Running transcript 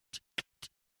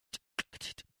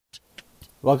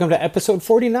Welcome to episode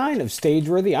 49 of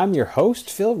Stageworthy. I'm your host,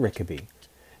 Phil Rickaby.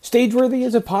 Stageworthy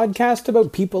is a podcast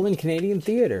about people in Canadian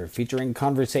theatre, featuring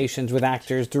conversations with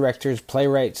actors, directors,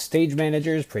 playwrights, stage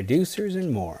managers, producers,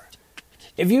 and more.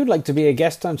 If you'd like to be a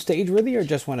guest on Stageworthy or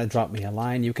just want to drop me a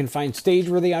line, you can find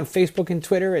Stageworthy on Facebook and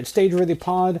Twitter at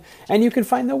StageworthyPod, and you can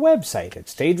find the website at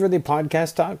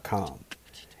stageworthypodcast.com.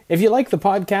 If you like the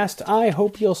podcast, I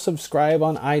hope you'll subscribe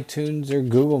on iTunes or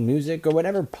Google Music or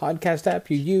whatever podcast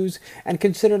app you use and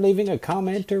consider leaving a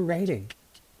comment or rating.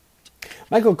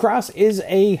 Michael Cross is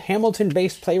a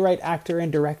Hamilton-based playwright, actor,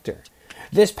 and director.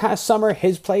 This past summer,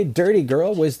 his play Dirty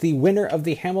Girl was the winner of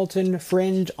the Hamilton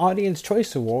Fringe Audience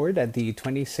Choice Award at the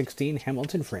 2016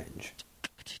 Hamilton Fringe.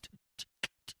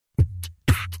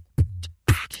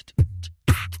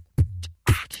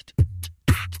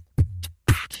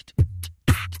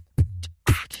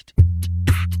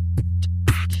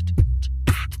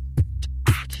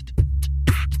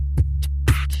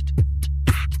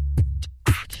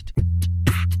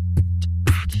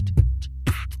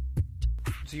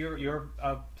 So you're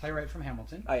a playwright from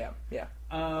Hamilton. I am, yeah.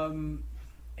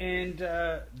 And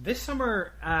this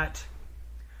summer I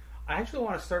actually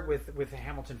want to start with the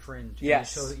Hamilton Fringe.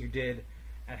 Yes. The show that you did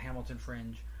at Hamilton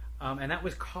Fringe. And that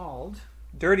was called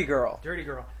Dirty Girl. Dirty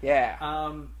Girl. Yeah.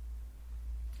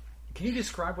 Can you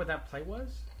describe what that play was?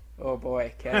 Oh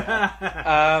boy, can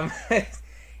I?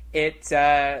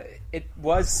 It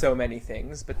was so many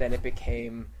things, but then it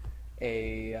became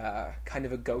a kind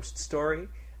of a ghost story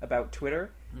about Twitter.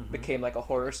 Became like a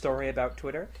horror story about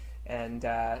Twitter, and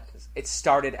it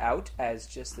started out as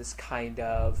just this kind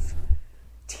of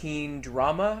teen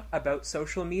drama about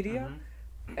social media,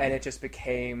 and it just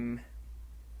became.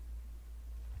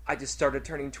 I just started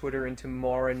turning Twitter into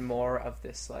more and more of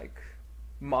this like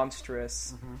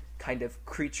monstrous kind of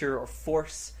creature or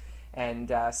force,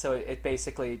 and so it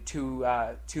basically two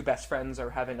best friends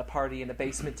are having a party in a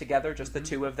basement together, just the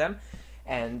two of them,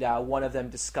 and one of them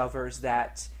discovers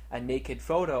that a naked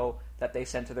photo that they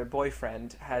sent to their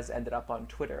boyfriend has ended up on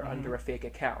Twitter under a fake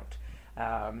account.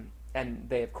 And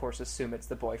they, of course, assume it's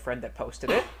the boyfriend that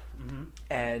posted it.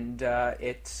 And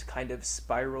it kind of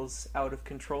spirals out of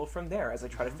control from there as I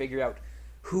try to figure out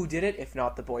who did it, if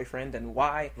not the boyfriend, and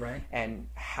why, and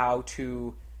how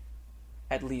to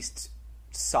at least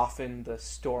soften the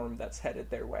storm that's headed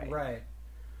their way. Right.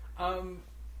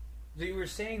 You were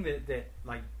saying that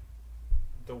like,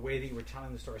 the way that you were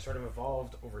telling the story sort of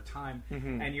evolved over time,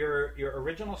 and your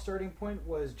original starting point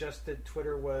was just that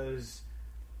Twitter was.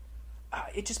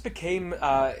 It just became.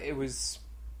 It was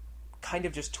kind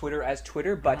of just Twitter as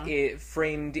Twitter, but it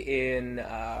framed in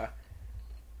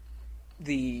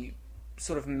the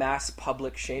sort of mass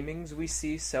public shamings we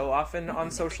see so often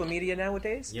on social media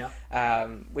nowadays. Yeah.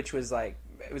 Which was like.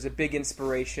 It was a big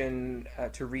inspiration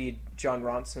to read John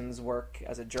Ronson's work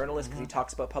as a journalist, because he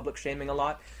talks about public shaming a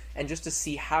lot, and just to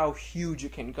see how huge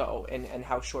it can go and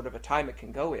how short of a time it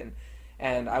can go in.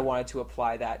 And I wanted to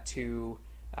apply that to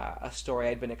a story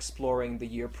I'd been exploring the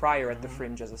year prior at the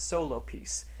Fringe as a solo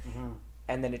piece.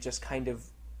 And then it just kind of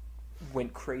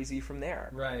went crazy from there.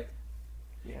 Right.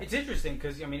 Yeah. It's interesting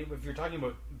because, I mean, if you're talking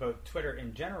about Twitter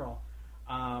in general,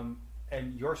 and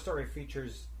your story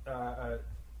features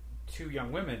two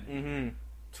young women,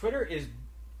 Twitter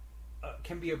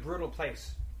can be a brutal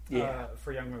place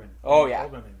for young women. Oh, yeah.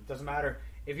 Old women. It doesn't matter.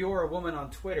 If you're a woman on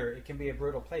Twitter, it can be a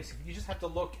brutal place. You just have to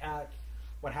look at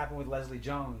what happened with Leslie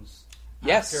Jones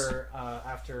after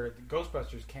the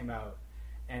Ghostbusters came out,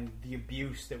 and the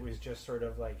abuse that was just sort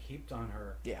of like heaped on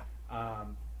her. Yeah.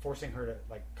 Forcing her to,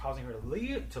 like, causing her to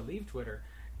leave Twitter.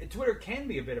 Twitter can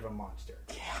be a bit of a monster.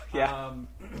 Yeah.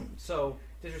 So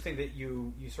it's interesting that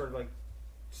you sort of like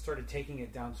started taking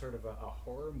it down sort of a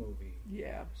horror movie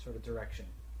sort of direction.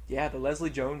 Yeah, the Leslie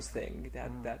Jones thing,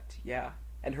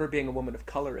 and her being a woman of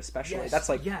color especially,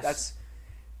 that's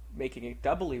making it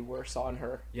doubly worse on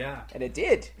her. Yeah. And it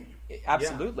did.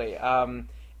 Absolutely. And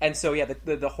so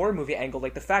the horror movie angle,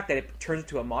 like the fact that it turns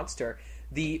into a monster,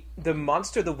 the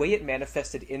monster, the way it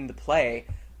manifested in the play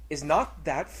is not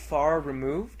that far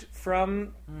removed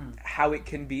from how it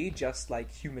can be just like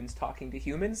humans talking to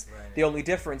humans. Right. The only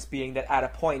difference being that at a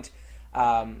point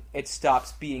it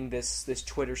stops being this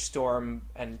Twitter storm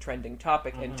and trending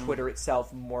topic, and Twitter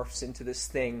itself morphs into this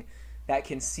thing that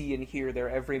can see and hear their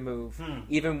every move,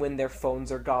 even when their phones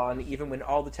are gone, even when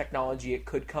all the technology it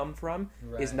could come from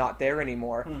is not there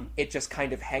anymore. It just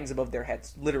kind of hangs above their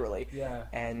heads, literally,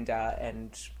 and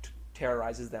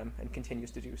terrorizes them and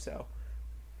continues to do so.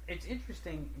 It's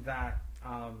interesting that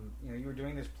you were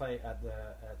doing this play at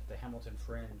the Hamilton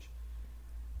Fringe,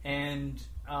 and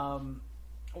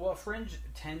Fringe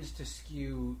tends to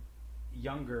skew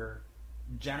younger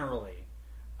generally.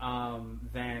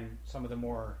 than some of the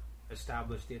more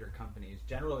established theater companies.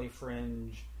 Generally,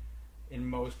 Fringe, in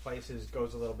most places,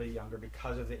 goes a little bit younger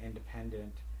because of the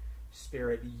independent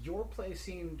spirit. Your play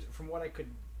seemed, from what I could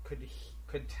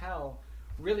tell,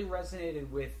 really resonated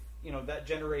with that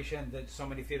generation that so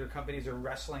many theater companies are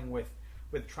wrestling with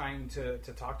trying to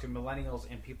talk to millennials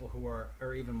and people who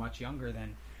are even much younger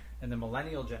than the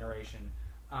millennial generation.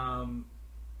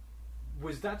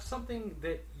 Was that something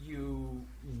that you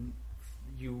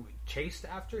chased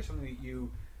after, something that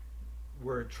you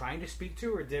were trying to speak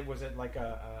to, or was it like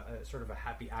a sort of a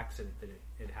happy accident that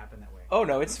it happened that way? Oh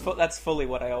no, that's fully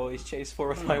what I always chase for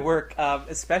with my work,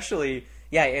 especially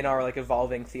in our like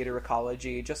evolving theater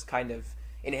ecology, just kind of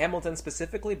in Hamilton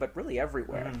specifically, but really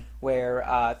everywhere,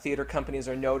 where theater companies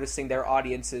are noticing their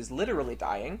audiences literally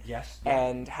dying,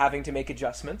 and having to make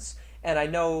adjustments. And I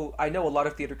know a lot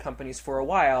of theater companies for a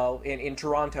while in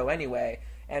Toronto anyway,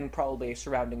 and probably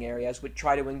surrounding areas, would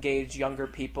try to engage younger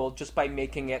people just by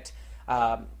making it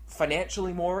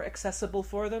financially more accessible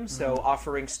for them. So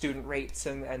offering student rates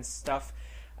and stuff,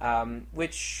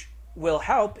 which will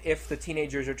help if the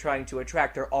teenagers you're trying to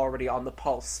attract are already on the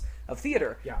pulse of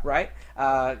theater, right?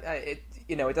 It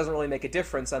doesn't really make a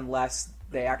difference unless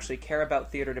they actually care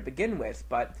about theater to begin with.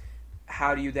 But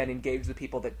how do you then engage the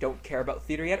people that don't care about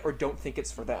theater yet or don't think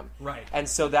it's for them? Right. And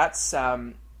so that's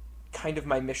kind of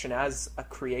my mission as a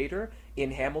creator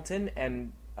in Hamilton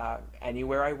and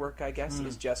anywhere I work, I guess,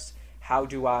 is just how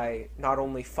do I not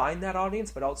only find that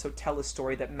audience but also tell a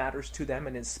story that matters to them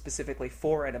and is specifically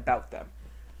for and about them.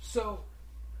 So,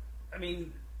 I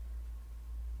mean,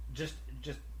 just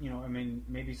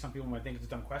maybe some people might think it's a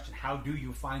dumb question. How do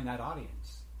you find that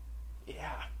audience?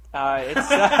 Yeah. It's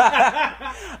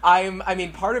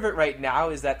part of it right now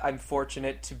is that I'm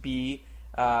fortunate to be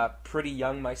pretty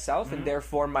young myself, and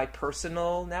therefore my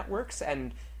personal networks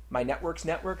and my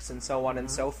networks and so on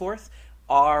and so forth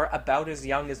are about as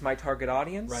young as my target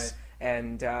audience. Right.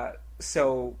 And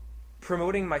so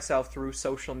promoting myself through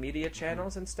social media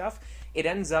channels and stuff, it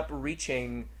ends up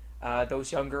reaching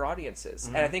those younger audiences.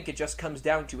 And I think it just comes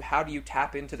down to how do you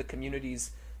tap into the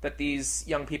communities that these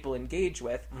young people engage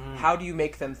with? How do you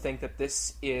make them think that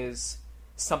this is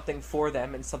something for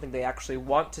them and something they actually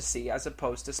want to see, as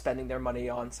opposed to spending their money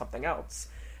on something else?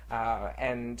 So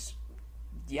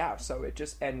it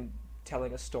just, and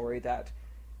telling a story that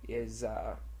is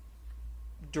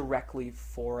directly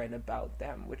for and about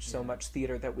them, which so much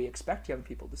theater that we expect young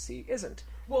people to see isn't.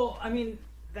 Well,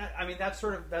 that's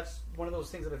one of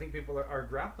those things that I think people are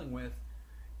grappling with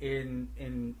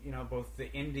in both the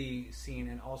indie scene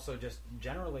and also just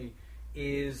generally,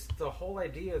 is the whole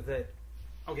idea that,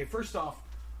 okay, first off,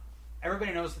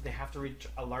 everybody knows that they have to reach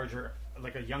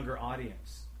a younger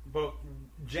audience, but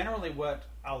generally what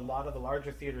a lot of the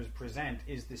larger theaters present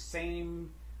is the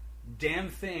same damn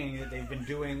thing that they've been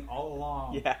doing all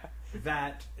along,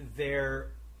 that their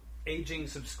aging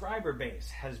subscriber base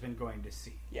has been going to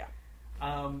see.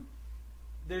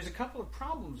 There's a couple of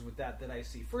problems with that I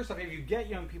see. First off, if you get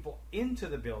young people into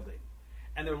the building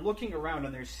and they're looking around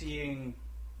and they're seeing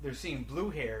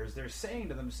blue hairs, they're saying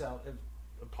to themselves,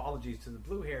 apologies to the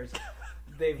blue hairs,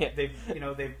 they've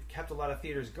kept a lot of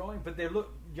theaters going, but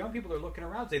young people are looking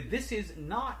around and say, this is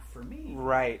not for me.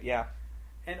 Right, yeah.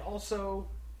 And also,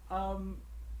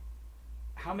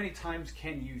 how many times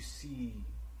can you see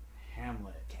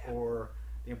Hamlet or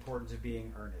The Importance of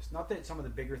Being Earnest? Not that some of the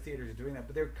bigger theaters are doing that,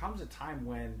 but there comes a time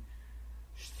when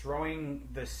throwing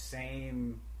the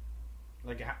same,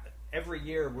 like every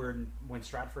year when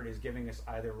Stratford is giving us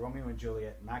either Romeo and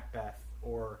Juliet, Macbeth,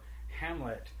 or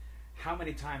Hamlet, how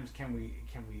many times can we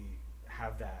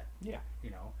have that?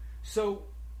 So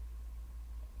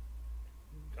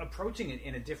approaching it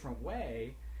in a different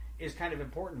way is kind of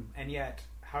important, and yet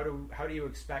how do you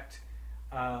expect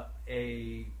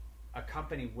a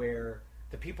company where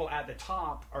the people at the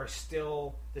top are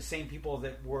still the same people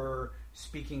that were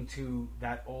speaking to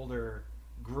that older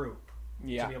group to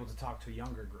be able to talk to a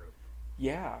younger group?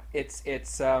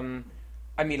 It's a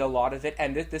lot of it,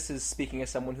 and this is speaking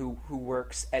as someone who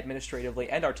works administratively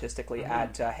and artistically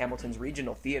at Hamilton's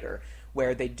Regional Theatre,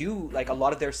 where they do, like, a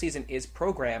lot of their season is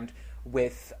programmed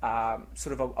with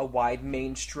sort of a wide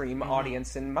mainstream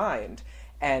audience in mind.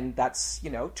 And that's,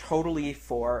 totally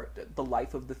for the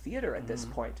life of the theater at this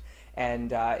point.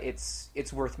 And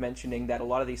it's worth mentioning that a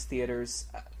lot of these theaters,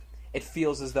 it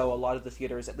feels as though a lot of the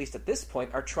theaters, at least at this point,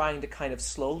 are trying to kind of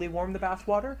slowly warm the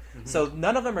bathwater. So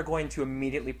none of them are going to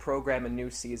immediately program a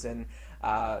new season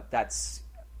that's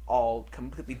all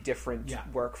completely different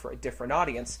work for a different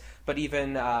audience. But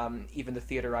even the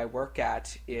theater I work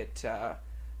at, it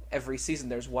every season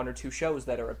there's one or two shows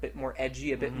that are a bit more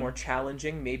edgy, a bit more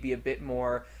challenging, maybe a bit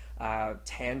more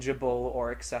tangible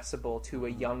or accessible to a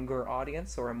younger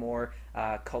audience or a more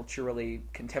culturally,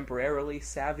 contemporarily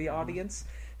savvy audience.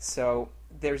 So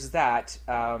there's that.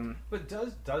 But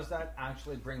does that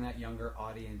actually bring that younger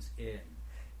audience in?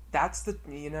 That's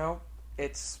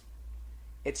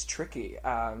it's tricky.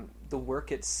 The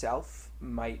work itself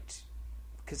might,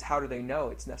 because how do they know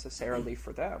it's necessarily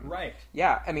for them? Right.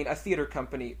 Yeah, I mean, a theater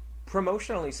company,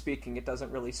 promotionally speaking, it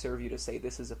doesn't really serve you to say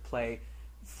this is a play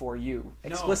for you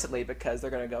explicitly, because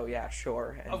they're going to go, yeah,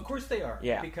 sure. And, of course they are.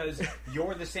 Yeah. Because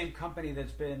you're the same company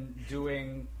that's been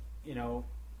doing,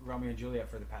 Romeo and Juliet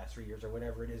for the past 3 years or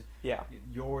whatever it is. Yeah.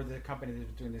 You're the company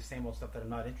that's doing the same old stuff that I'm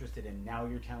not interested in. Now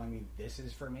you're telling me this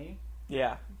is for me?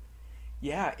 Yeah.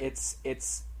 Yeah, it's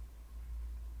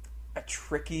a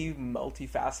tricky,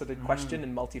 multifaceted question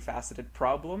and multifaceted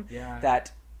problem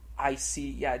that I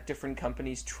see, different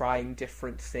companies trying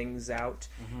different things out,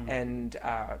 and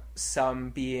some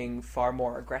being far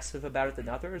more aggressive about it than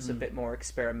others, a bit more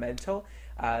experimental.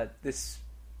 This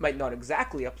might not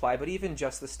exactly apply, but even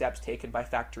just the steps taken by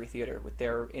Factory Theatre with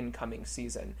their incoming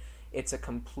season, it's a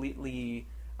completely...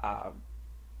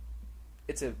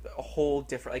 it's a whole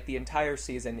different... Like, the entire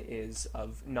season is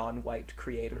of non-white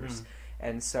creators,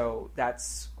 and so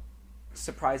that's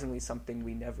surprisingly something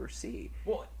we never see.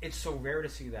 Well, it's so rare to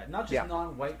see that. Not just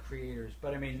non-white creators,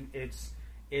 but I mean, it's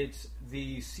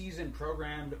the season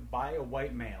programmed by a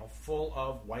white male, full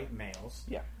of white males.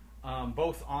 Yeah.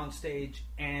 Both on stage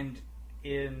and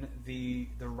in the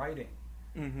writing.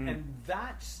 And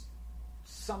that's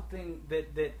something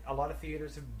that a lot of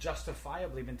theaters have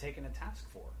justifiably been taken to task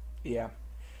for. Yeah.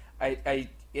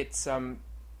 It's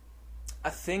a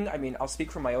thing. I mean, I'll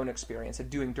speak from my own experience of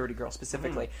doing Dirty Girl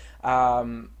specifically,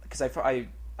 because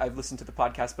I've listened to the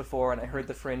podcast before, and I heard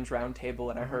the Fringe Roundtable,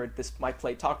 and I heard my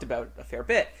play talked about a fair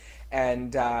bit.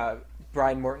 And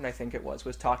Brian Morton, I think it was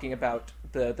talking about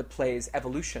the play's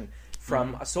evolution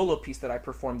from a solo piece that I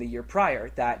performed the year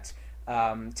prior that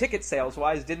ticket sales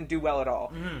wise didn't do well at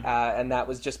all, and that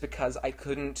was just because I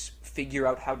couldn't figure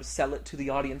out how to sell it to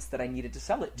the audience that I needed to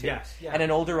sell it to. Yes, yeah. And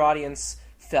an older audience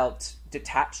felt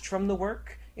detached from the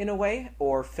work in a way,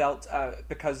 or felt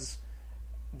because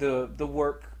the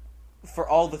work, for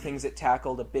all the things it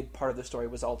tackled, a big part of the story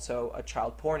was also a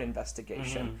child porn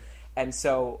investigation, and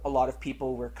so a lot of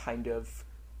people were kind of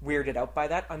weirded out by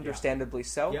that, understandably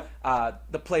so. Yep.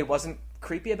 The play wasn't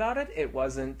creepy about it, it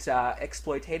wasn't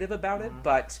exploitative about it,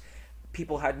 but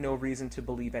people had no reason to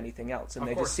believe anything else, and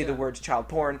they just see the words child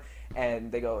porn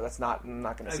and they go, I'm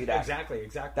not going to see that. Exactly.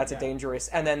 That's a dangerous.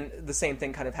 And then the same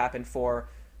thing kind of happened for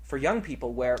young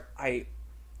people, where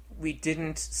we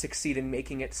didn't succeed in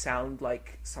making it sound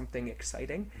like something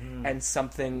exciting and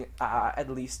something at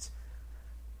least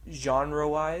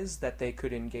genre-wise that they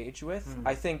could engage with.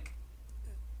 I think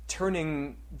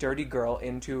turning Dirty Girl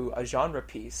into a genre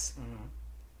piece,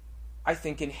 I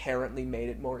think inherently made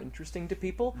it more interesting to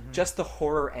people. Just the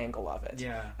horror angle of it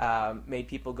made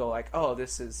people go like, "Oh,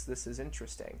 this is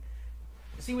interesting."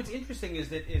 See, what's interesting is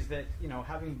that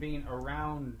having been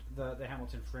around the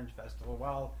Hamilton Fringe Festival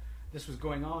while this was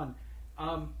going on,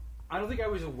 I don't think I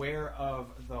was aware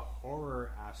of the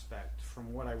horror aspect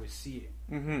from what I was seeing.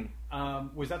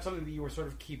 Was that something that you were sort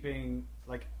of keeping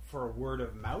like for a word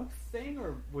of mouth thing,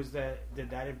 or was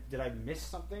did I miss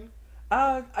something?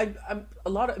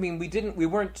 We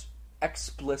weren't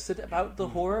explicit about the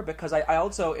horror, because I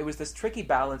also, it was this tricky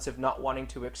balance of not wanting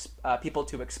to people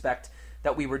to expect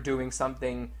that we were doing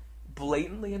something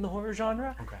blatantly in the horror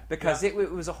genre, because it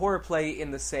was a horror play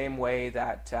in the same way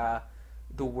that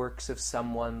the works of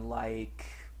someone like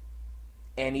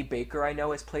Annie Baker, I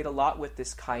know, has played a lot with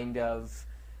this kind of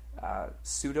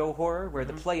pseudo horror, where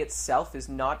the play itself is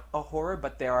not a horror,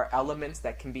 but there are elements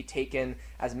that can be taken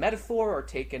as metaphor or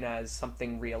taken as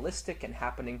something realistic and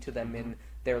happening to them in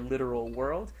their literal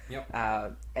world,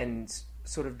 and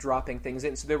sort of dropping things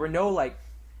in. So there were no like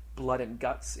blood and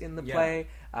guts in the play.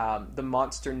 The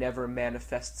monster never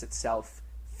manifests itself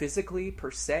physically per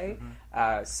se.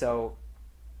 So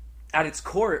at its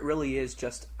core, it really is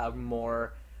just a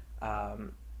more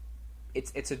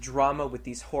it's a drama with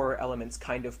these horror elements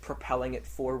kind of propelling it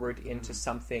forward into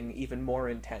something even more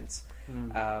intense.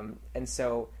 And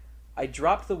so I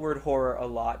dropped the word horror a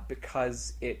lot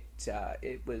because it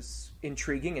was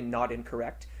intriguing and not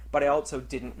incorrect, but I also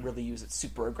didn't really use it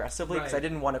super aggressively because I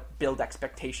didn't want to build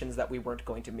expectations that we weren't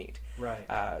going to meet.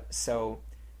 So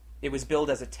it was billed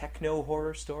as a techno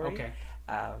horror story.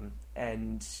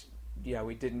 And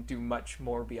we didn't do much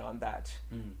more beyond that.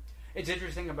 It's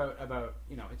interesting about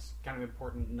it's kind of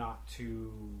important not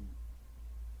to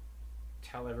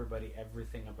tell everybody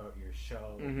everything about your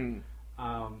show.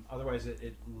 Otherwise,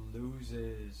 it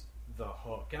loses the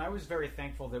hook. And I was very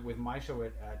thankful that with my show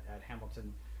at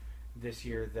Hamilton this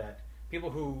year, that people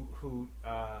who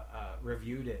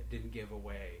reviewed it didn't give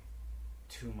away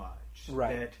too much.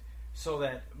 Right. So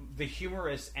that the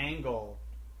humorous angle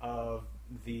of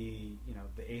the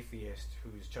atheist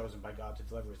who's chosen by God to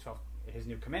deliver his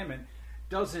new commandment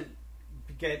doesn't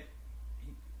get.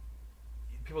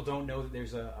 People don't know that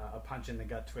there's a punch in the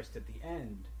gut twist at the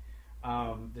end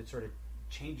that sort of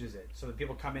changes it, so that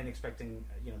people come in expecting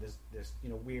this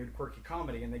weird quirky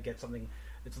comedy, and they get something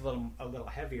that's a little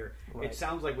heavier. Right. It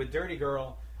sounds like with Dirty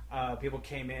Girl, people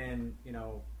came in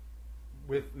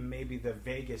with maybe the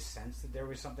vaguest sense that there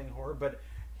was something horror, but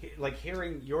like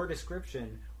hearing your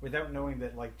description without knowing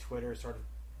that like Twitter sort of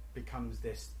becomes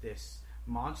this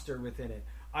monster within it.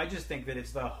 I just think that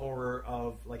it's the horror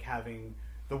of like having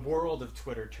the world of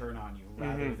Twitter turn on you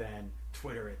rather than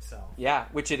Twitter itself. Yeah,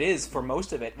 which it is for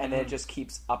most of it, and then it just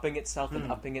keeps upping itself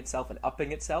and upping itself and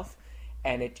upping itself,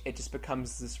 and it just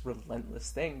becomes this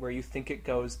relentless thing where you think it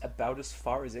goes about as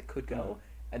far as it could go,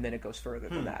 and then it goes further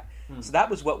than that. So that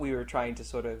was what we were trying to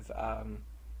sort of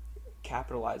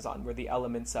capitalize on, were the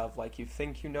elements of like you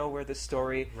think you know where the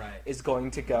story is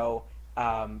going to go,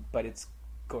 but it's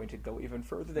going to go even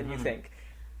further than you think.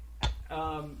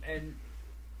 And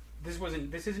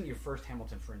this isn't your first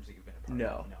Hamilton Fringe that you've been a part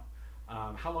of. No.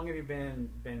 How long have you been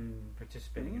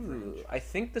participating in Fringe? I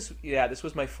think this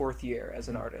was my 4th year as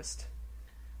an artist.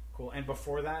 Cool. And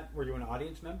before that, were you an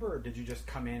audience member, or did you just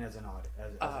come in as an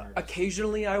artist?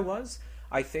 Occasionally I was.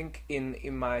 I think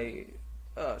in my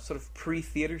sort of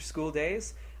pre-theater school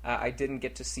days, I didn't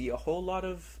get to see a whole lot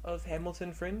of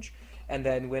Hamilton Fringe. And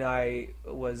then when I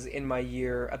was in my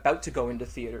year about to go into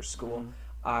theater school,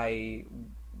 I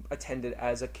attended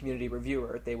as a community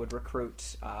reviewer. They would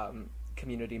recruit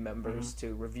community members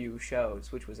to review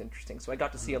shows, which was interesting. So I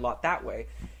got to see a lot that way.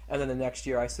 And then the next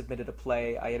year I submitted a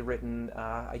play I had written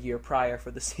a year prior for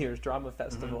the Sears Drama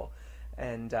Festival,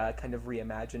 and kind of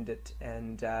reimagined it,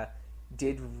 and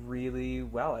did really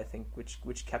well, I think,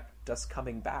 which kept us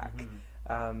coming back.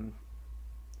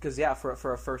 Because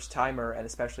for a first timer, and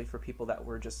especially for people that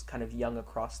were just kind of young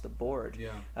across the board,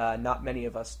 not many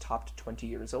of us topped 20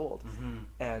 years old,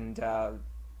 and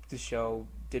the show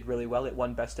did really well. It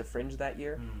won Best of Fringe that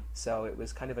year, so it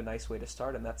was kind of a nice way to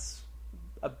start, and that's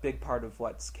a big part of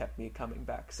what's kept me coming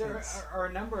back since. There are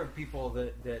a number of people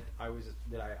that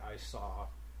I saw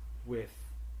with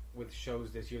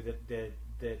shows this year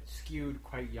that skewed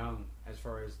quite young as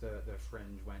far as the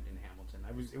Fringe went in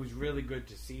Hamilton. It was really good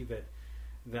to see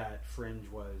that Fringe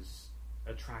was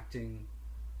attracting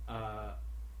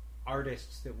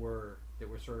artists that were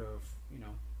sort of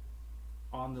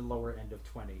on the lower end of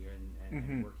 20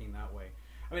 and working that way.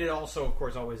 I mean, it also, of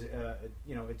course, always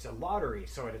it's a lottery,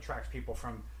 so it attracts people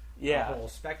from the whole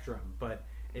spectrum. But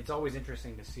it's always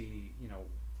interesting to see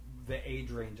the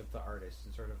age range of the artists,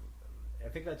 and sort of. I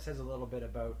think that says a little bit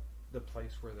about the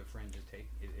place where the Fringe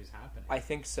is happening. I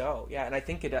think so, yeah, and I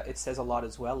think it says a lot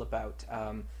as well about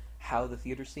how the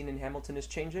theater scene in Hamilton is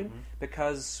changing,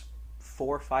 because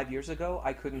 4 or 5 years ago,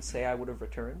 I couldn't say I would have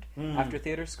returned after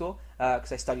theater school,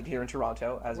 because I studied here in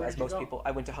Toronto, as most people.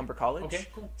 I went to Humber College, okay,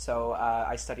 cool. So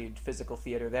I studied physical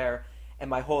theater there, and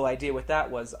my whole idea with that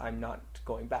was I'm not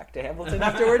going back to Hamilton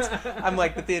afterwards. I'm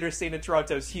like, the theater scene in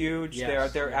Toronto is huge.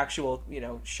 Yes, there are actual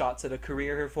shots at a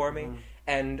career here for me,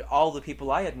 and all the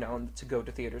people I had known to go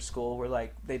to theater school were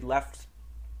like, they'd left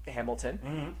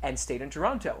Hamilton and stayed in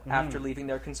Toronto after leaving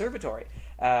their conservatory,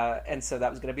 and so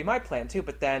that was going to be my plan too.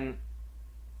 But then,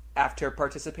 after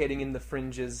participating in the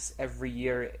Fringes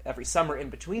every summer in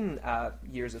between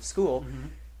years of school,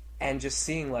 and just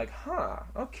seeing like,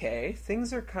 okay,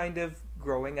 things are kind of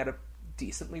growing at a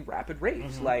decently rapid rate.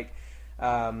 Like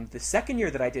the second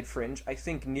year that I did Fringe, I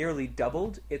think nearly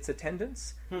doubled its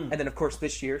attendance, and then of course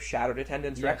this year shattered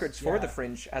attendance records for the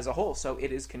Fringe as a whole. So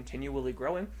it is continually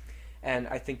growing, and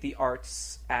I think the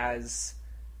arts as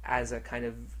a kind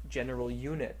of general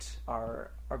unit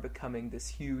are becoming this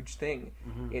huge thing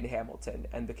in Hamilton,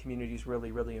 and the community's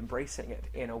really, really embracing it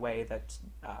in a way that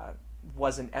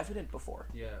wasn't evident before.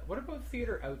 Yeah. What about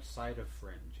theater outside of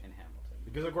Fringe in Hamilton?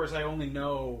 Because of course I only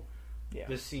know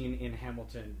the scene in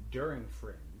Hamilton during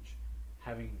Fringe,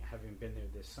 having been there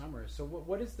this summer. So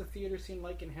what is the theater scene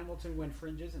like in Hamilton when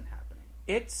Fringe isn't happening?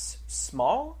 It's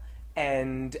small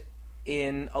and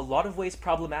in a lot of ways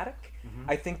problematic.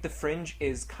 I think the Fringe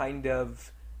is kind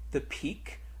of the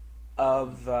peak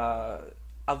of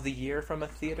the year from a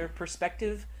theater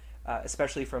perspective,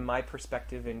 especially from my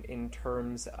perspective in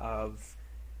terms of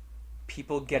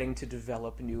people getting to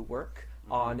develop new work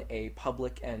on a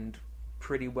public and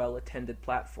pretty well attended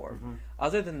platform. Mm-hmm.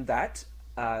 Other than that,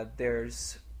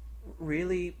 there's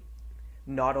really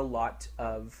not a lot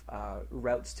of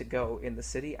routes to go in the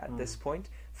city at this point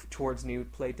towards new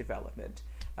play development.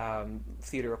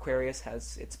 Theatre Aquarius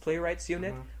has its playwrights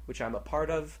unit, which I'm a part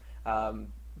of,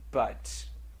 but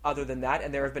other than that,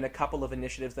 and there have been a couple of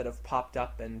initiatives that have popped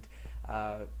up and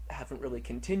haven't really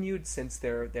continued since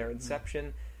their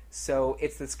inception. So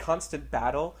it's this constant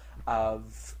battle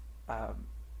of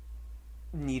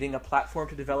needing a platform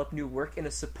to develop new work in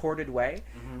a supported way,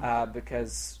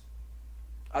 because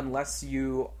unless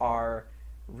you are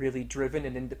really driven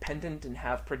and independent and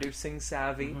have producing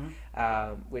savvy,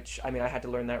 which, I mean, I had to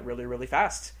learn that really, really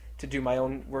fast to do my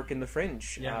own work in the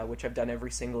Fringe, which I've done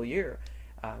every single year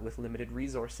with limited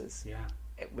resources,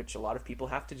 which a lot of people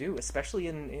have to do, especially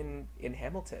in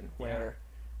Hamilton, where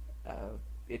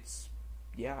it's,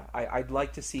 I'd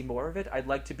like to see more of it. I'd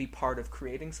like to be part of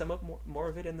creating more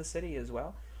of it in the city as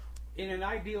well. In an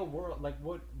ideal world, like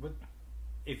what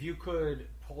if you could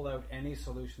pull out any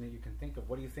solution that you can think of,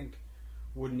 what do you think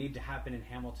would need to happen in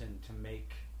Hamilton to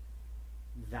make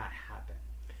that happen?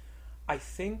 I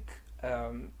think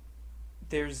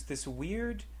there's this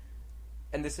weird,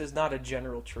 and this is not a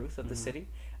general truth of the city,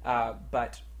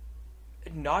 but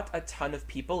not a ton of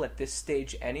people at this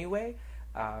stage anyway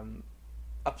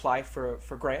apply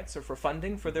for grants or for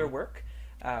funding for their work,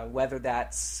 whether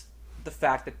that's the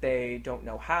fact that they don't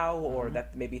know how or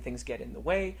that maybe things get in the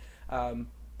way,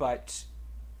 but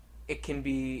it can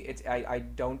be, I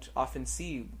don't often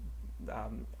see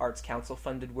Arts Council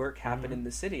funded work happen in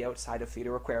the city outside of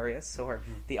Theatre Aquarius or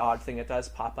the odd thing that does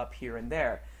pop up here and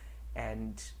there.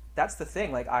 And that's the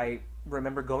thing, like I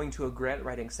remember going to a grant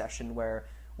writing session where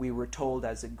we were told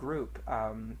as a group,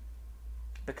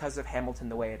 because of Hamilton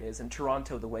the way it is and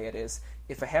Toronto the way it is,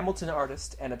 if a Hamilton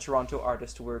artist and a Toronto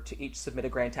artist were to each submit a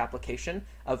grant application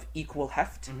of equal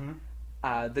heft,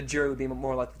 the jury would be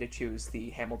more likely to choose the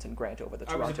Hamilton grant over the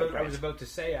Toronto grant. I was about to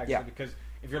say, actually, because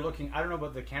if you're looking, I don't know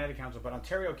about the Canada Council, but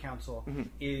Ontario Council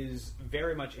is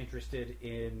very much interested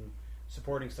in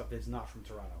supporting stuff that's not from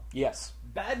Toronto. Yes.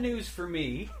 Bad news for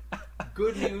me,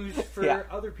 good news for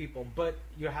other people, but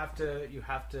you have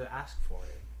to ask for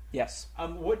it. Yes.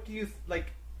 What do you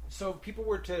like? So, if people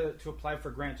were to apply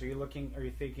for grants, are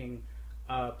you thinking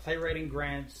playwriting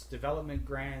grants, development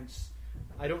grants?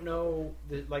 I don't know.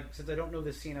 Since I don't know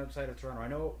the scene outside of Toronto, I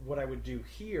know what I would do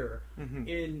here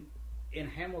in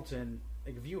Hamilton.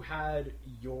 Like, if you had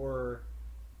your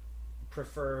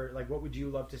preferred, like, what would you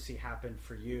love to see happen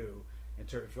for you in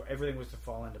terms if everything was to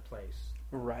fall into place?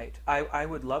 Right. I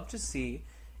would love to see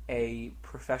a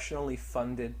professionally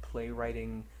funded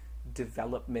playwriting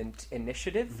development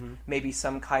initiative, maybe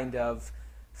some kind of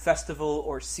festival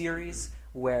or series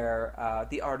where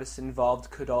the artists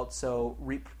involved could also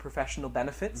reap professional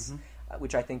benefits,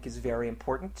 which I think is very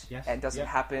important and doesn't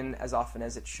happen as often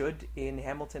as it should in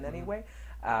Hamilton anyway,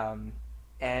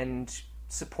 and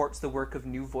supports the work of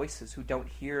new voices who don't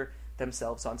hear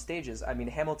themselves on stages. I mean,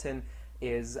 Hamilton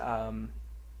is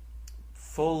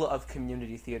full of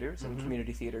community theaters and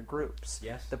community theater groups.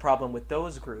 Yes. The problem with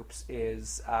those groups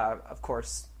is, of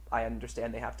course, I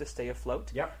understand they have to stay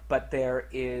afloat, but there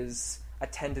is a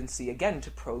tendency, again,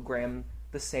 to program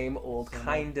the same old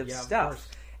kind of stuff. Of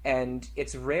and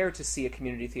it's rare to see a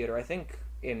community theater, I think,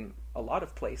 in a lot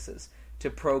of places,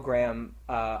 to program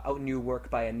a new work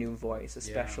by a new voice,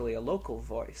 especially a local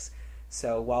voice.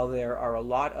 So while there are a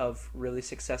lot of really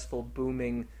successful,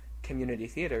 booming community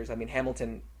theaters, I mean,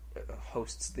 Hamilton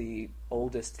hosts the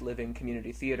oldest living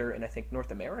community theater in, I think,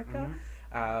 North America,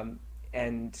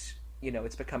 and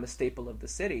it's become a staple of the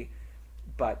city.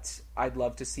 But I'd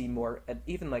love to see more,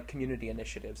 even like community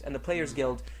initiatives. And the Players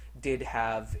Guild did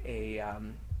have a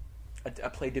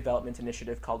play development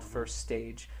initiative called First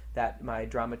Stage that my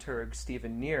dramaturg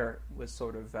Stephen Neer was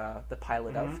sort of the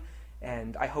pilot of.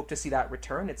 And I hope to see that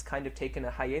return. It's kind of taken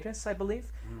a hiatus, I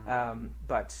believe,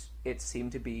 but it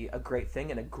seemed to be a great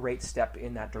thing and a great step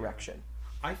in that direction.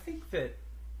 I think that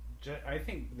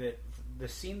the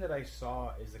scene that I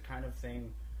saw is the kind of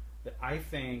thing that I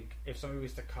think if somebody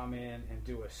was to come in and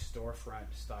do a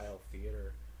storefront style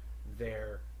theater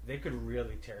there, they could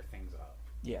really tear things up.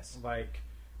 Yes. Like,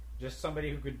 just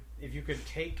somebody who could, if you could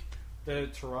take the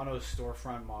Toronto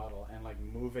storefront model and like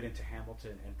move it into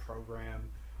Hamilton and program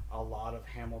a lot of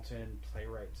Hamilton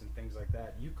playwrights and things like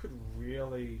that, you could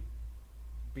really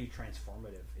be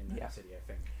transformative in that city, I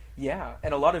think. Yeah,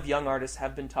 and a lot of young artists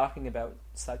have been talking about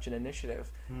such an initiative.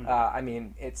 I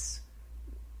mean, it's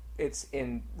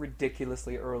in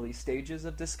ridiculously early stages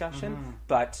of discussion,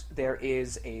 but there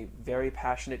is a very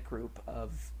passionate group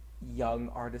of young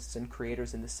artists and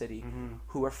creators in the city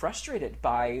who are frustrated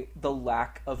by the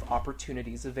lack of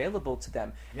opportunities available to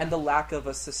them and the lack of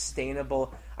a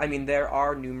sustainable... I mean, there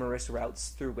are numerous routes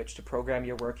through which to program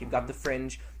your work. You've got the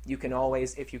Fringe. You can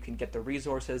always, if you can get the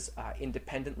resources,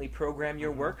 independently program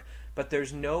your work, but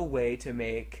there's no way to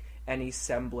make any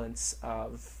semblance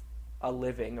of a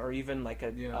living, or even like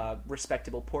a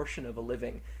respectable portion of a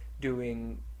living,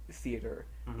 doing theater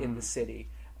in the city.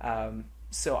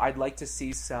 So I'd like to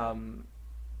see some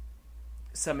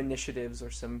initiatives or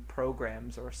some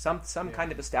programs or some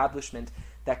kind of establishment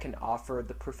that can offer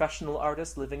the professional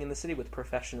artist living in the city with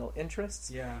professional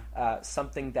interests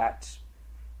something that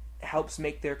helps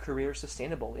make their career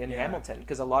sustainable in Hamilton.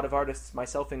 Because a lot of artists,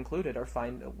 myself included,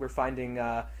 we're finding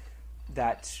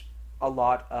that a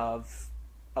lot of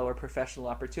our professional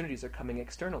opportunities are coming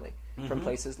externally from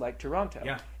places like Toronto.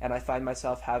 And I find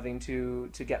myself having to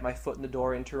get my foot in the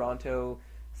door in Toronto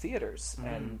theaters,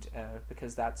 and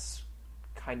because that's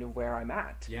kind of where I'm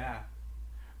at.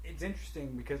 It's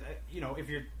interesting because, if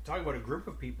you're talking about a group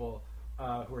of people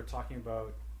who are talking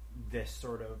about this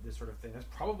sort of thing, that's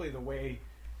probably a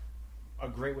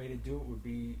great way to do it would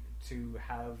be to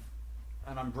have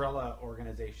an umbrella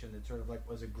organization that sort of like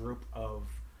was a group of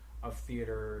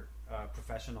theater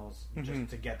professionals just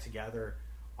to get together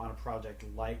on a project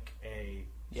like a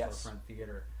storefront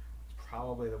theater. It's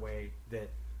probably the way that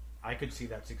I could see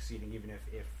that succeeding, even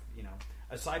if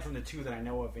aside from the two that I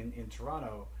know of in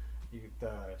Toronto,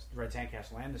 the Red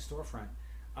Sandcastle and the storefront,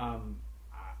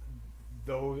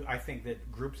 though I think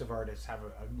that groups of artists have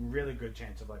a really good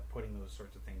chance of like putting those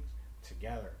sorts of things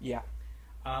together.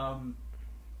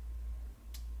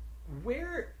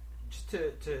 Where, just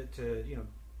to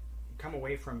come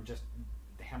away from just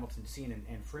the Hamilton scene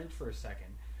and Fringe for a second,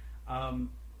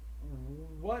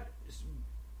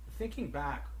 thinking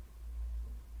back,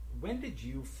 when did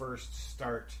you first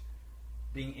start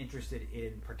being interested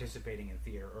in participating in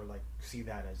theater, or like see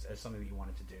that as something that you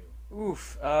wanted to do?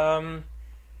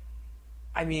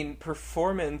 I mean,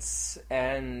 performance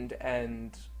and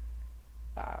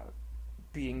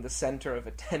being the center of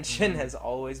attention has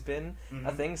always been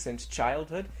a thing since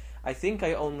childhood. I think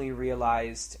I only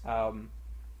realized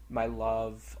my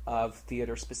love of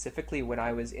theater specifically when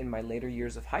I was in my later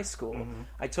years of high school.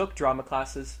 I took drama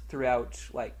classes throughout,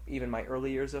 like, even my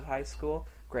early years of high school,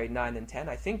 grade 9 and 10.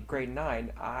 I think grade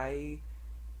 9, I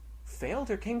failed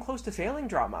or came close to failing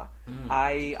drama.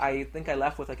 I think I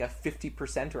left with like a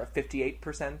 50% or a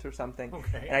 58% or something,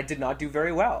 and I did not do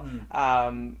very well.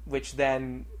 Which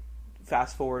then,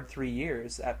 fast forward 3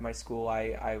 years at my school,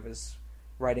 I was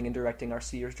writing and directing our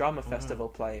Sears Drama Festival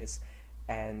plays,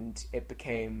 and it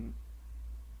became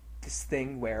this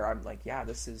thing where I'm like,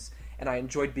 this is... And I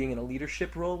enjoyed being in a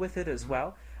leadership role with it as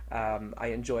well. I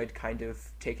enjoyed kind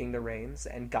of taking the reins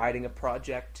and guiding a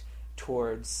project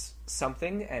towards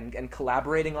something and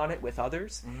collaborating on it with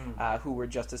others who were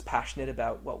just as passionate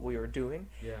about what we were doing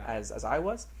as I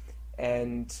was.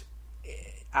 And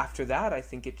after that, I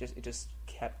think it just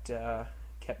kept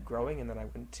growing, and then I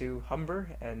went to Humber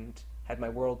and had my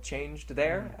world changed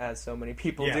there, as so many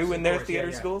people do in their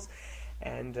theater schools.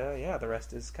 And the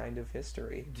rest is kind of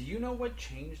history. Do you know what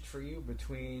changed for you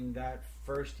between that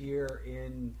first year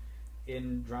in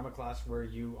drama class where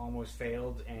you almost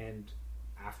failed and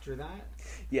after that?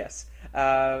 Yes.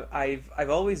 I've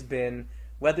always been,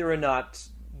 whether or not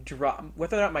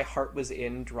my heart was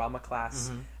in drama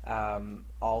class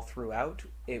all throughout,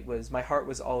 my heart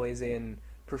was always in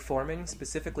performing,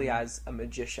 specifically as a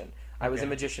magician. I was a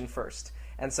magician first.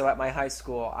 And so at my high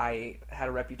school, I had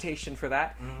a reputation for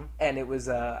that, and it was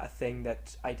a thing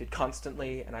that I did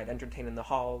constantly, and I'd entertain in the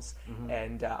halls,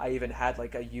 and I even had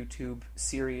like a YouTube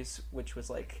series, which was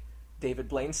like David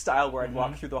Blaine style, where I'd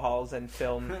walk through the halls and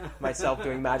film myself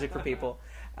doing magic for people.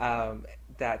 So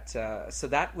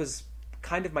that was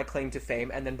kind of my claim to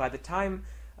fame. And then by the time,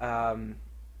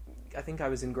 I think I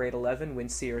was in grade 11 when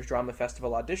Sears Drama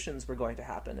Festival auditions were going to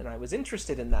happen, and I was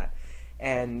interested in that.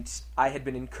 And I had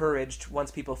been encouraged, once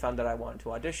people found that I wanted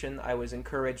to audition, I was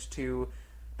encouraged to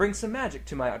bring some magic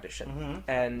to my audition.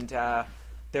 And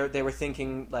they were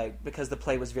thinking, like, because the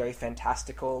play was very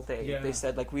fantastical, they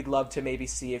said, like, we'd love to maybe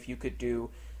see if you could do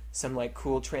some, like,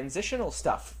 cool transitional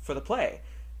stuff for the play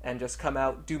and just come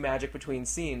out, do magic between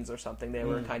scenes or something. They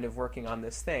were kind of working on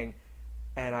this thing.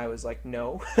 And I was like,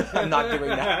 no, I'm not doing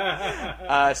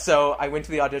that. So I went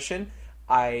to the audition.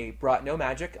 I brought no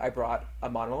magic. I brought a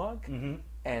monologue,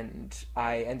 and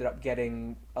I ended up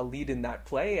getting a lead in that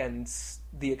play. And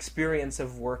the experience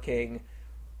of working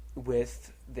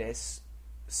with this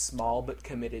small but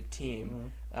committed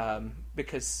team,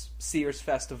 because Sears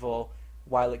Festival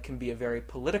while it can be a very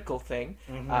political thing,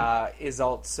 is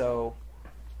also,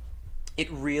 it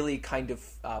really kind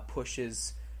of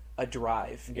pushes a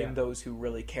drive in those who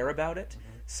really care about it.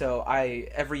 So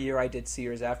every year I did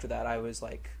Sears after that, I was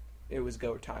like, it was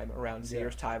go time around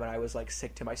Sears time, and I was like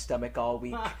sick to my stomach all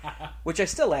week, which I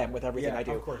still am with everything I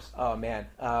do. Of course. Oh man.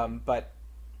 But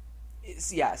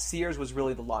Sears was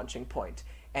really the launching point,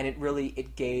 and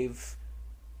it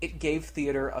gave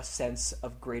theater a sense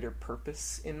of greater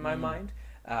purpose in my mind.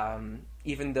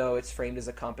 Even though it's framed as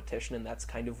a competition, and that's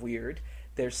kind of weird,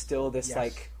 there's still this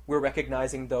like, we're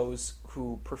recognizing those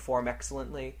who perform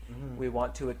excellently. We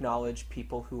want to acknowledge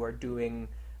people who are doing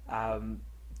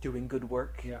good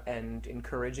work and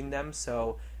encouraging them.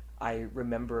 So I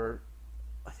remember,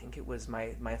 I think it was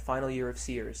my final year of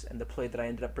Sears, and the play that I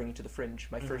ended up bringing to the Fringe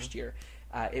my first year.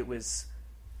 It was,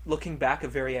 looking back, a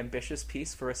very ambitious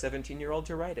piece for a 17-year-old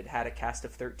to write. It had a cast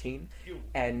of 13,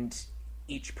 and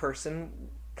each person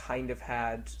kind of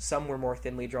had, some were more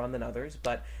thinly drawn than others,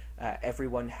 but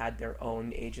everyone had their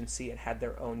own agency and had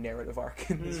their own narrative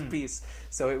arc in this piece.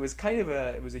 So it was kind of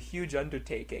it was a huge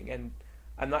undertaking, and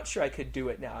I'm not sure I could do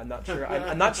it now. I'm not sure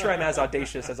I'm as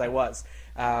audacious as I was.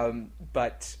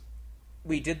 But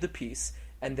we did the piece,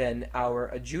 and then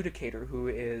our adjudicator, who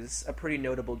is a pretty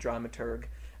notable dramaturg,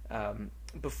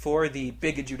 before the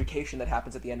big adjudication that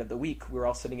happens at the end of the week, we're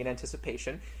all sitting in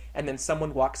anticipation, and then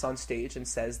someone walks on stage and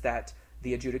says that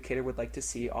the adjudicator would like to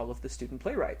see all of the student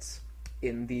playwrights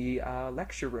in the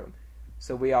lecture room.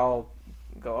 So we all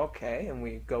go, okay, and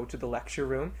we go to the lecture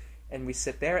room, and we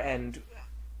sit there, and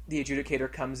the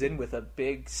adjudicator comes in with a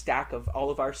big stack of all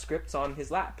of our scripts on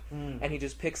his lap, and he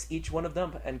just picks each one of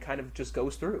them and kind of just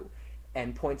goes through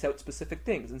and points out specific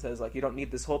things and says, like, you don't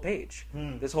need this whole page.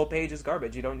 This whole page is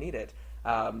garbage. You don't need it.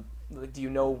 Do you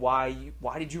know why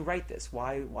did you write this?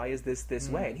 Why is this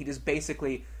way? And he just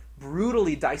basically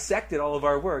brutally dissected all of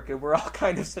our work, and we're all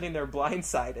kind of sitting there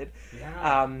blindsided.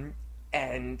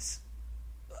 And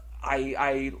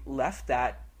I left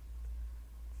that.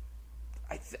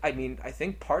 I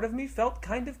think part of me felt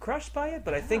kind of crushed by it,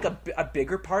 but I think a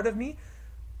bigger part of me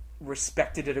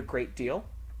respected it a great deal.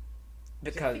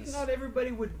 Because I think not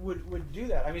everybody would do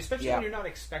that. I mean, especially when you're not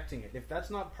expecting it. If that's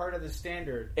not part of the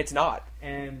standard, it's not.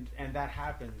 And that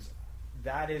happens,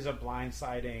 that is a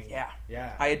blindsiding.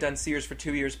 Yeah. I had done Sears for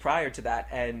 2 years prior to that,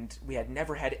 and we had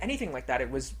never had anything like that. It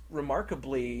was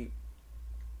remarkably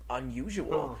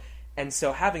unusual. And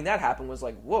so having that happen was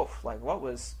like, whoa, like what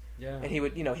was... And he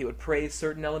would praise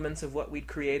certain elements of what we'd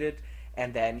created,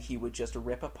 and then he would just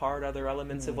rip apart other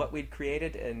elements of what we'd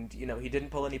created, and he didn't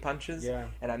pull any punches.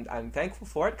 And I'm thankful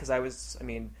for it, because I was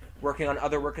working on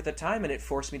other work at the time, and it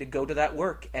forced me to go to that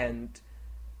work and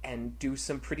do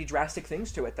some pretty drastic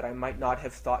things to it that I might not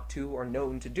have thought to or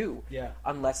known to do,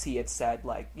 unless he had said,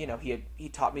 like, he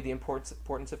taught me the importance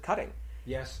of cutting.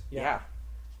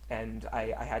 And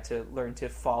I had to learn to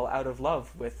fall out of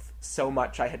love with so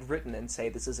much I had written and say,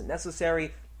 this isn't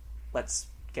necessary, let's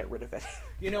get rid of it.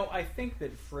 I think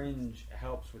that Fringe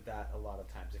helps with that a lot of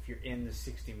times, if you're in the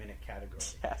 60-minute category.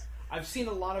 Yes. I've seen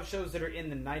a lot of shows that are in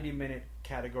the 90-minute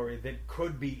category that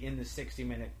could be in the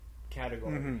 60-minute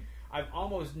category. I've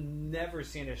almost never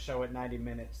seen a show at 90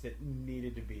 minutes that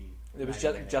needed to be. It was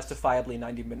justifiably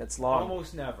 90 minutes long.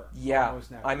 Almost never.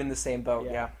 Almost never. I'm in the same boat,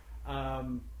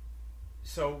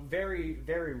 So very,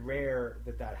 very rare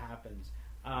that happens.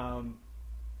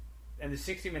 And the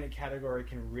 60-minute category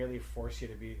can really force you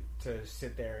to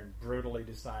sit there and brutally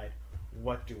decide,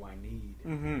 what do I need?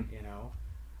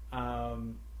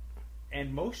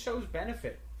 And most shows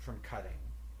benefit from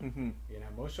cutting.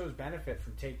 Most shows benefit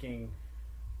from taking.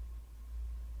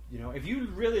 If you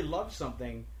really love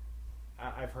something,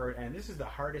 I've heard, and this is the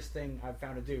hardest thing I've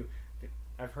found to do.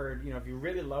 I've heard, if you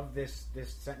really love this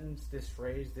sentence, this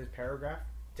phrase, this paragraph,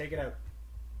 take it out.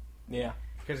 Yeah.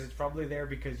 Because it's probably there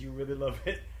because you really love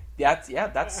it. That's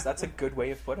a good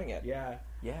way of putting it. Yeah.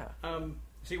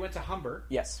 So you went to Humber.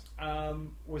 Yes.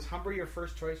 Was Humber your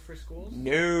first choice for schools?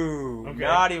 No. Okay.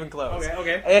 Not even close.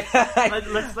 Okay.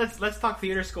 let's talk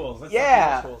theater schools.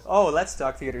 Let's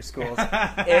talk theater schools.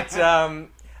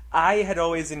 I had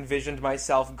always envisioned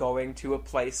myself going to a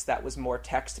place that was more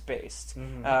text-based,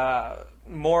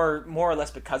 more or less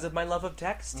because of my love of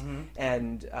text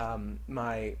and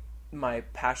my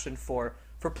passion for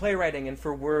playwriting and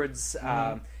for words.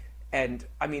 And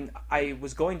I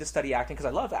was going to study acting because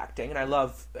I love acting and I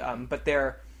love, but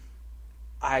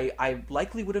I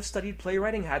likely would have studied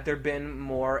playwriting had there been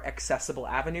more accessible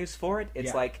avenues for it.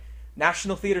 It's like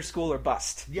National Theatre School or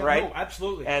bust, right? No,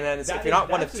 absolutely. And then if you're not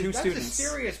one of two students, that's a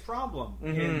serious problem.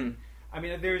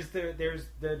 There's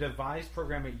the devised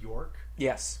program at York.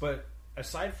 Yes, but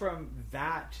aside from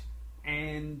that,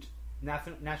 and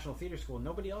National Theatre School,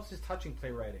 nobody else is touching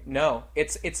playwriting. No,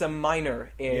 it's a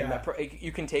minor in. Yeah.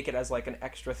 You can take it as like an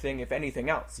extra thing, if anything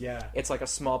else. Yeah. It's like a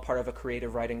small part of a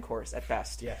creative writing course at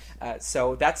best. Yes.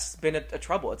 So that's been a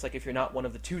trouble. It's like if you're not one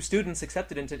of the 2 students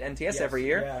accepted into NTS every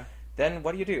year, Yeah. then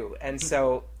what do you do? And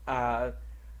so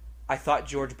I thought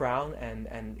George Brown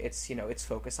and its its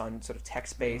focus on sort of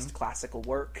text-based classical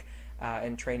work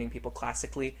and training people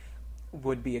classically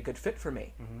would be a good fit for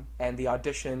me. And the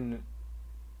audition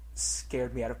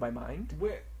scared me out of my mind.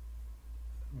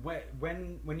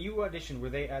 When you auditioned, were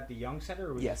they at the Young Center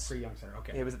or was Yes. it pre-Young Center?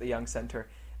 Okay. It was at the Young Center.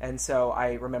 And so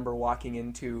I remember walking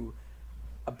into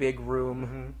a big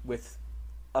room with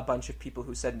a bunch of people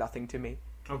who said nothing to me.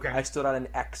 Okay. I stood on an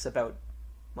X about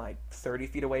like 30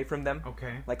 feet away from them.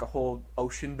 Okay. Like a whole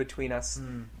ocean between us.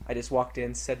 I just walked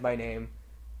in, said my name,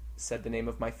 said the name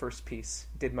of my first piece,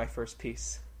 did my first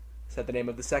piece, said the name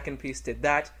of the second piece, did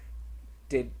that,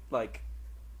 did like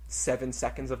 7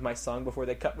 seconds of my song before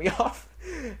they cut me off,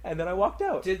 and then I walked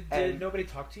out. Did And nobody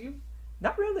talk to you?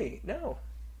 not really, no.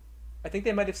 I think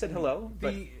they might have said hello,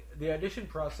 but The audition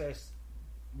process,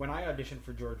 when I auditioned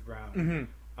for George Brown,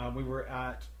 we were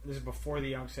at, this is before the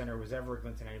Young Center was ever a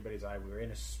glint in anybody's eye. We were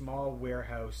in a small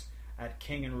warehouse at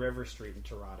King and River Street in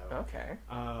Toronto. okay.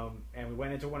 And we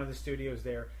went into one of the studios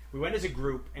there. We went as a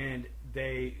group, and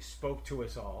they spoke to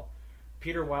us all.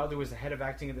 Peter Wilder was the head of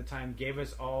acting at the time, gave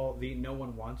us all the "No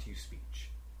one wants you" speech,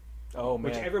 Oh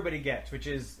man, which everybody gets, which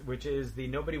is the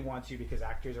 "Nobody wants you because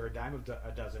actors are a dime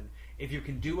a dozen. If you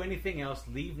can do anything else,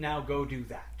 leave now, go do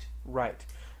that." right.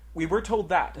 We were told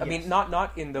that. I mean, Yes.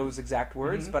 not in those exact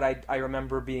words, but I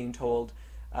remember being told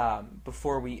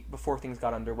before things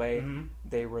got underway,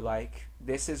 they were like,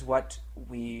 "This is what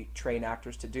we train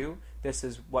actors to do. This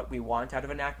is what we want out of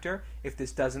an actor. If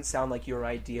this doesn't sound like your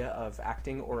idea of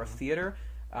acting or of theater,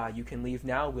 you can leave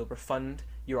now. We'll refund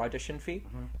your audition fee,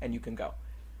 and you can go."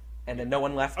 And then no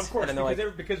one left. Of course, and then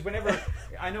they're because whenever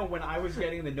I know when I was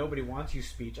getting the "Nobody wants you"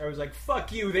 speech, I was like,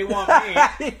 "Fuck you, they want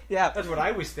me." yeah, That's what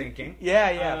I was thinking.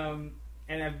 yeah.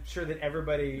 And I'm sure that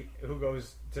everybody who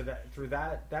goes to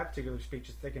that particular speech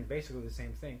is thinking basically the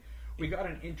same thing. We got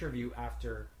an interview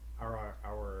after our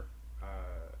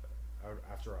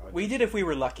audition. We did if we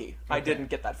were lucky. I Okay. didn't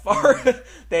get that far.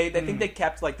 They think they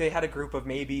kept like they had a group of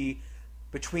maybe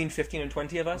between 15 and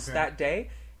 20 of us Okay. that day,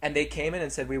 and they came in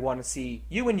and said, "We want to see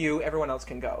you and you. Everyone else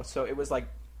can go." So it was like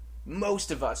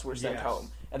most of us were sent Yes.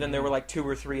 home, and then there were like 2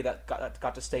 or 3 that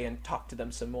got to stay and talk to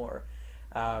them some more.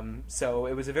 So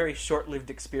it was a very short-lived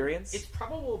experience. It's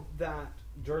probable that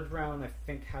George Brown, I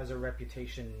think, has a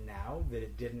reputation now that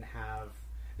it didn't have.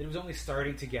 That it was only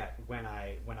starting to get when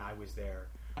I was there,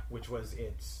 which was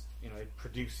it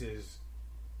produces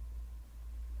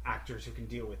actors who can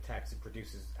deal with text. It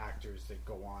produces actors that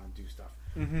go on and do stuff,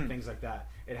 things like that.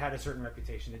 It had a certain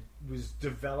reputation. It was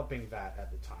developing that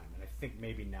at the time, and I think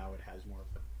maybe now it has more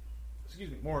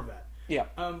of that. Yeah.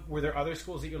 Were there other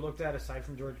schools that you looked at aside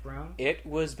from George Brown? It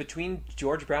was between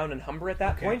George Brown and Humber at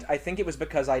that Okay. point. I think it was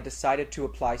because I decided to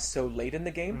apply so late in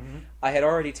the game. I had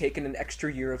already taken an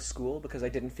extra year of school because I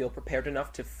didn't feel prepared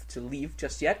enough to leave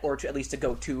just yet, or to at least to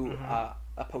go to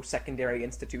a post-secondary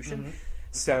institution.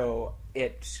 So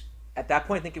at that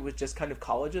point, I think it was just kind of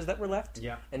colleges that were left.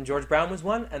 Yeah. And George Brown was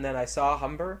one, and then I saw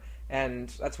Humber, and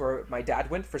that's where my dad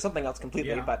went for something else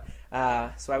completely. Yeah.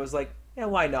 But so I was like, yeah,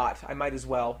 why not? I might as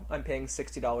well. I'm paying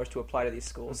 $60 to apply to these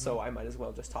schools, so I might as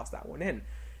well just toss that one in.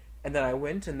 And then I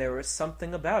went, and there was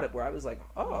something about it where I was like,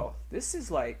 oh, this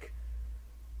is like...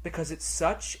 Because it's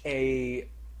such a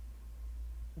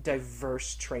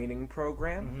diverse training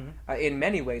program, in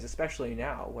many ways, especially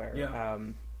now, where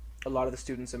a lot of the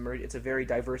students emerge. It's a very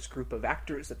diverse group of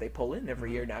actors that they pull in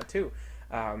every year now, too.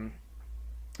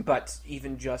 But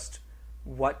even just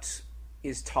what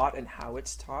is taught and how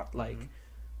it's taught, like...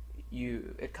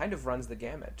 it kind of runs the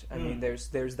gamut. I mean, there's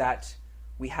that,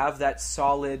 we have that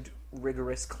solid,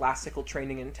 rigorous classical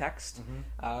training in text,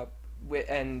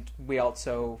 and we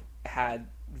also had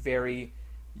very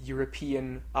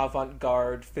European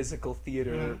avant-garde physical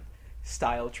theater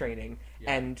style training,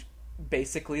 and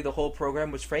basically the whole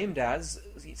program was framed as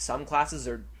some classes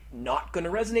are not going to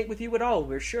resonate with you at all,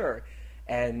 we're sure,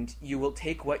 and you will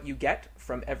take what you get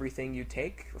from everything you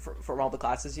take, from all the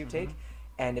classes you take.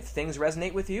 And if things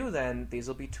resonate with you, then these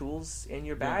will be tools in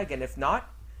your bag. And if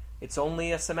not, it's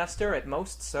only a semester at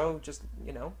most. So just,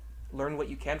 learn what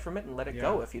you can from it and let it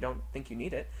go if you don't think you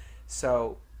need it.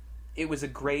 So it was a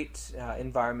great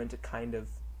environment to kind of...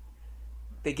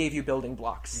 They gave you building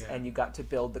blocks, and you got to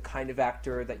build the kind of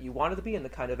actor that you wanted to be and the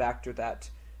kind of actor that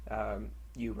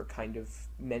you were kind of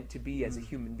meant to be as a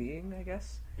human being, I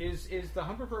guess. Is the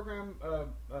Humber program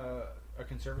a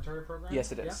conservatory program?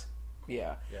 Yes, it is.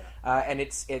 Yeah. Yeah. And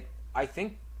I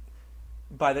think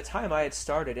by the time I had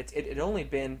started, it had only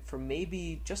been for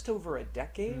maybe just over a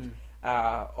decade.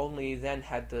 Only then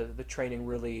had the training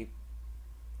really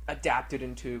adapted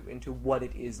into what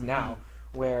it is now,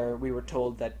 where we were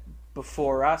told that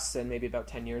before us, and maybe about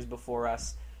 10 years before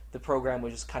us, the program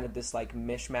was just kind of this like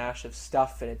mishmash of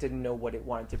stuff, and it didn't know what it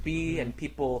wanted to be, and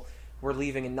people were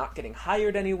leaving and not getting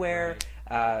hired anywhere,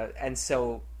 and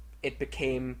so it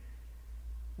became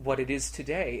what it is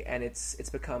today, and it's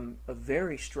become a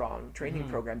very strong training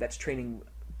program that's training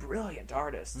brilliant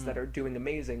artists that are doing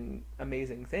amazing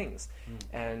things,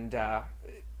 and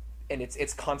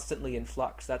it's constantly in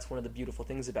flux. That's one of the beautiful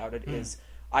things about it is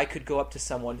I could go up to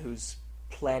someone who's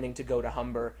planning to go to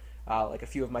Humber, like a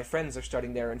few of my friends are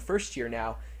starting there in first year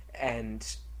now, and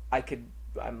I could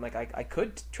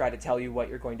try to tell you what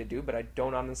you're going to do, but I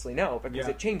don't honestly know because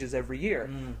it changes every year.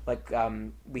 Like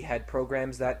we had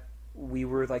programs that we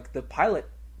were like the pilot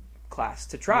class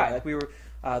to try. Like we were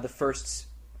the first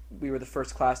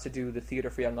class to do the Theatre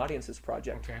for Young Audiences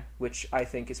project, which I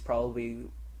think is probably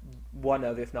one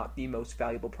of, if not the most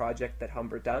valuable project that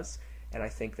Humber does, and I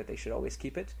think that they should always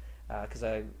keep it because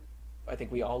I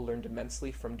think we all learned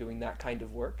immensely from doing that kind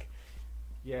of work.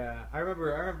 Yeah, I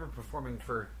remember performing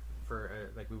for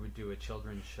like we would do a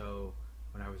children's show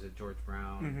when I was at George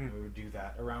Brown. And we would do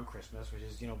that around Christmas, which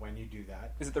is when you do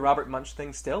that. Is it the Robert Munch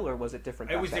thing still, or was it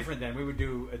different? It was different then. We would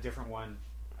do a different one.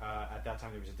 At that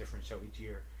time, there was a different show each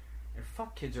year. And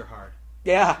fuck, kids are hard.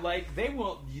 Yeah, like they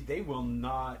will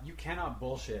not. You cannot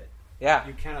bullshit. Yeah,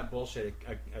 you cannot bullshit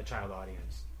a child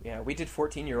audience. Yeah, we did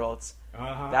 14-year-olds.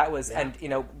 That was, and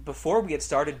before we had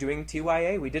started doing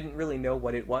TYA, we didn't really know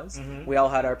what it was. We all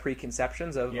had our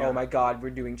preconceptions of, oh my God,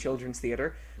 we're doing children's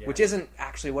theater, which isn't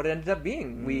actually what it ended up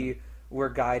being. We were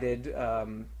guided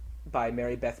by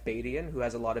Mary Beth Badian, who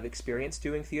has a lot of experience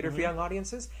doing theater for young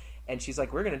audiences, and she's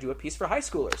like, we're going to do a piece for high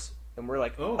schoolers. And we're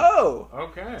like, oh,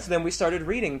 okay. So then we started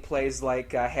reading plays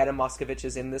like Hannah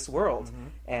Moskovich's In This World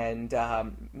and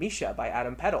Misha by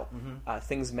Adam Peddle,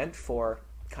 things meant for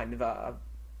kind of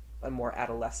a more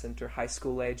adolescent or high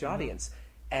school age audience.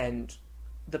 And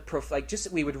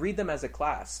we would read them as a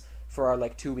class for our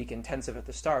 2-week intensive at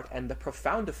the start, and the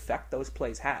profound effect those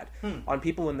plays had on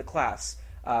people in the class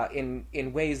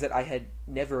in ways that I had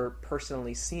never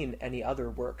personally seen any other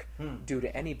work do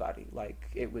to anybody. Like,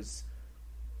 it was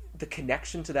the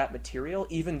connection to that material,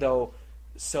 even though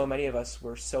so many of us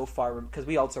were so far, because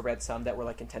we also read some that were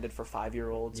intended for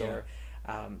 5-year-olds or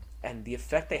and the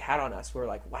effect they had on us, we're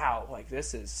like, wow,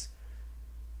 this is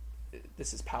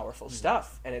powerful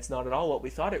stuff, and it's not at all what we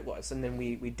thought it was. And then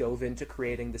we dove into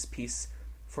creating this piece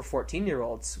for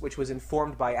 14-year-olds, which was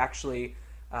informed by actually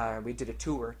we did a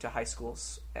tour to high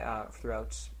schools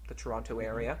throughout the Toronto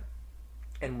area,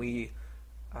 and we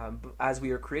as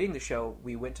we were creating the show,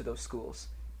 we went to those schools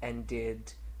and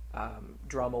did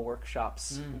drama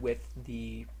workshops with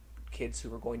the kids who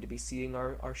were going to be seeing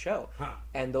our show.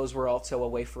 And those were also a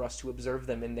way for us to observe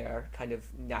them in their kind of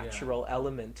natural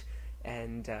element,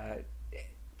 and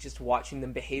just watching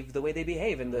them behave the way they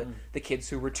behave. And the kids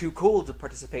who were too cool to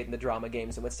participate in the drama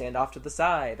games and would stand off to the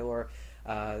side, or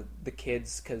the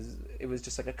kids, because it was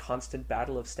just a constant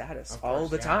battle of status all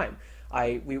the time.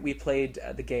 We played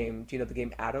the game. Do you know the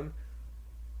game Adam?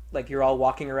 You're all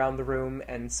walking around the room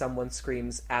and someone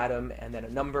screams Adam and then a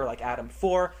number like Adam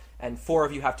 4, and 4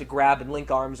 of you have to grab and link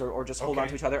arms or just hold on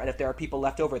to each other, and if there are people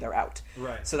left over, they're out.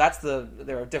 Right. So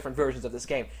there are different versions of this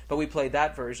game, but we played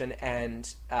that version,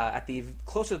 and at the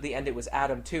closer to the end, it was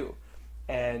Adam 2,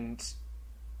 and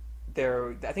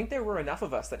I think there were enough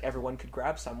of us that everyone could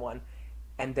grab someone,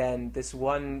 and then this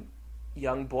one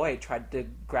young boy tried to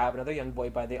grab another young boy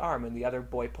by the arm, and the other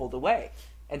boy pulled away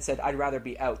and said, "I'd rather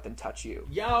be out than touch you."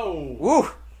 Yo! Woo!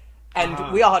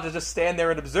 And we all had to just stand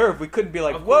there and observe. We couldn't be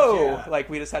like, whoa!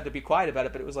 We just had to be quiet about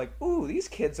it. But it was like, ooh, these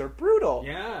kids are brutal.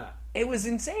 Yeah. It was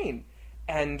insane.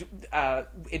 And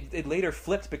it later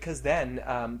flipped, because then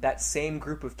that same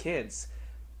group of kids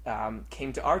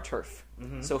came to our turf.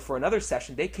 So for another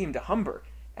session, they came to Humber.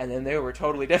 And then they were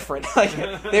totally different.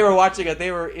 They were watching it.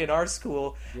 They were in our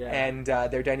school, and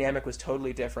their dynamic was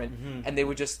totally different. And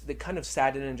they kind of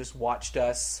sat in and just watched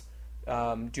us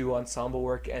do ensemble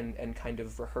work and kind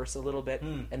of rehearse a little bit.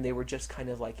 And they were just kind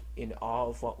of in awe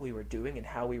of what we were doing and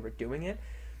how we were doing it.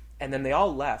 And then they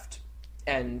all left.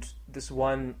 And this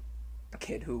one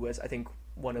kid, who was, I think,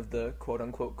 one of the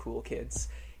quote-unquote cool kids,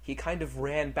 he kind of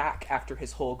ran back after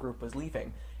his whole group was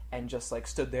leaving and just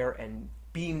stood there and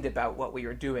beamed about what we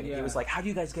were doing. He was like, how do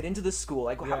you guys get into this school?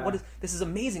 What is this? Is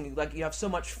amazing. You have so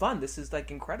much fun. This is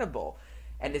incredible.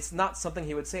 And it's not something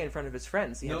he would say in front of his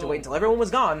friends. He had to No. wait until everyone was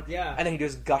gone, Yeah. and then he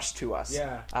just gushed to us,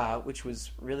 Yeah. which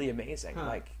was really amazing. Huh.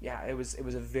 Like, yeah, it was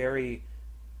a very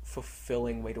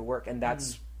fulfilling way to work, and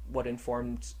that's what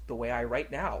informed the way I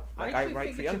write now. Like, I actually write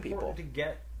think for it's young people. important to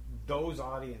get those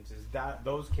audiences,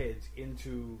 those kids,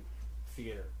 into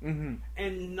theater,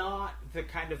 and not the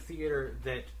kind of theater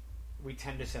that we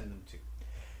tend to send them to.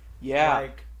 Yeah.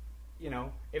 Like, you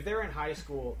know, if they're in high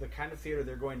school, the kind of theater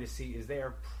they're going to see is they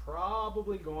are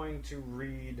probably going to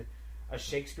read a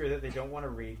Shakespeare that they don't want to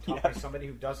read, taught by somebody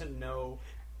who doesn't know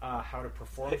how to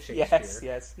perform Shakespeare,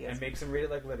 yes. and makes them read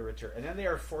it like literature. And then they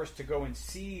are forced to go and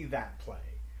see that play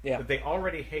Yeah. that they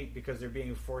already hate because they're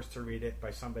being forced to read it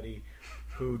by somebody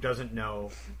who doesn't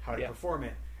know how to perform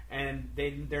it. And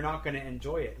they're not going to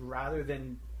enjoy it, rather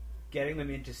than getting them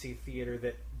in to see theater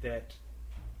that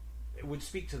would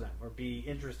speak to them or be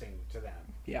interesting to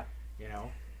them. Yeah. You know?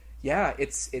 Yeah,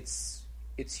 it's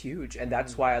huge, and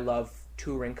that's why I love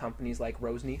touring companies like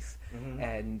Roseneath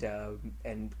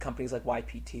and companies like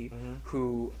YPT,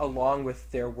 who, along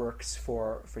with their works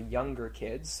for younger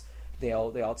kids, they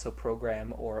also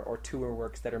program or tour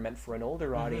works that are meant for an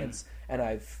older audience. And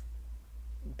I've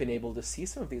been able to see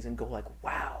some of these and go like,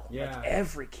 wow, like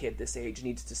every kid this age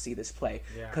needs to see this play,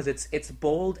 because it's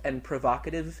bold and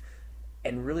provocative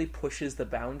and really pushes the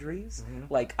boundaries.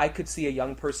 Like, I could see a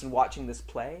young person watching this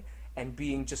play and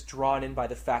being just drawn in by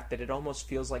the fact that it almost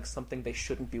feels like something they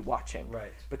shouldn't be watching,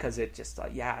 Right. because it just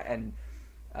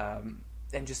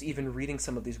and just even reading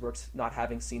some of these works, not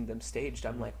having seen them staged,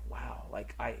 I'm like, wow,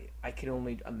 like I can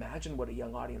only imagine what a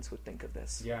young audience would think of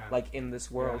this. Yeah. Like, In This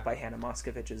World by Hannah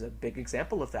Moscovich is a big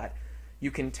example of that.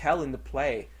 You can tell in the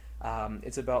play,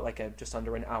 it's about like just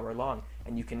under an hour long,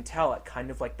 and you can tell at kind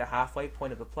of like the halfway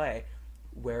point of the play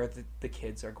where the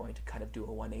kids are going to kind of do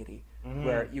a 180,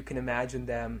 where you can imagine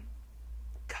them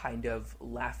kind of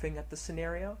laughing at the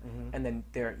scenario, and then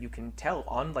you can tell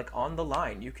on the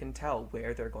line, you can tell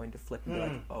where they're going to flip and be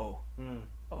like, oh,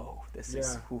 this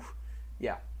is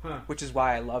which is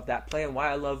why I love that play and why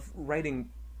I love writing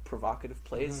provocative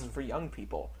plays for young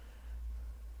people.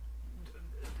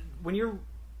 When you're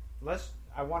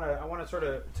I want to sort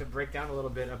of to break down a little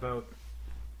bit about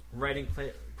writing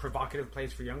provocative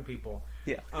plays for young people.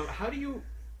 Yeah. How do you?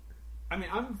 I mean,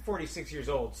 I'm 46 years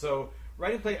old, so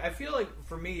writing play. I feel like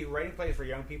for me, writing plays for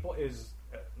young people is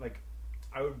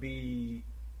I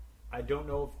don't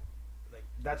know if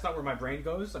that's not where my brain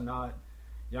goes. I'm not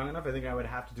young enough. I think I would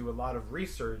have to do a lot of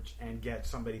research and get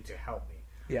somebody to help me.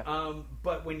 Yeah.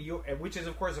 But which is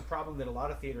of course a problem that a lot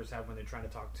of theaters have when they're trying to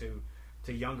talk to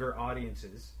younger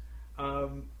audiences.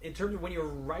 In terms of when you're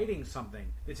writing something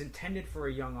that's intended for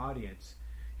a young audience,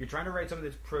 you're trying to write something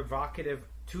that's provocative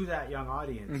to that young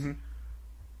audience.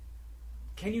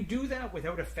 Can you do that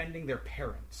without offending their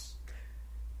parents?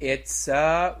 It's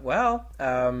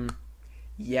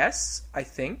yes, I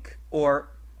think, or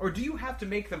do you have to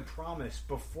make them promise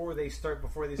before they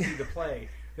see the play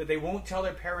that they won't tell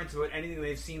their parents about anything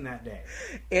they've seen that day?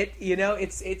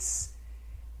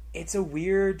 It's a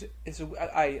weird.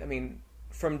 I mean,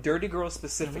 from Dirty Girl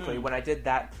specifically, when I did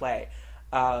that play,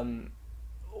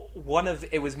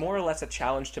 it was more or less a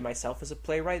challenge to myself as a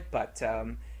playwright, but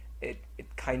it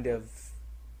kind of,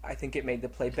 I think it made the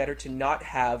play better to not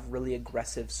have really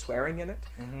aggressive swearing in it.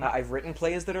 I've written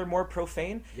plays that are more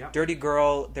profane. Yep. Dirty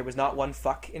Girl, there was not one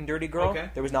fuck in Dirty Girl. Okay.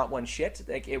 There was not one shit.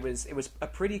 Like, it was a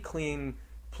pretty clean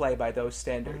play by those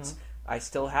standards. I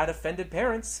still had offended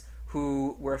parents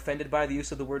who were offended by the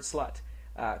use of the word slut,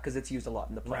 because it's used a lot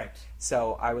in the play. Right.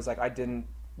 So I was like, I didn't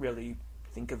really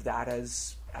think of that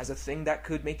as a thing that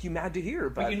could make you mad to hear.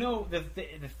 But you know, the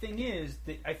thing is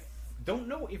that I don't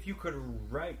know if you could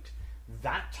write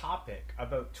that topic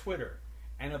about Twitter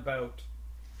and about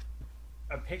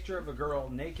a picture of a girl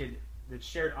naked that's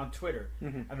shared on Twitter.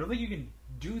 I don't think you can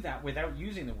do that without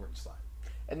using the word slut.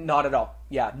 And not at all.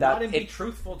 Yeah, Not and be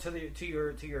truthful to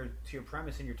your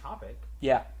premise and your topic.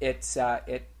 Yeah, it's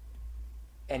and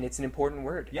it's an important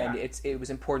word, Yeah. and it was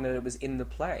important that it was in the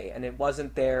play, and it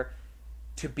wasn't there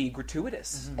to be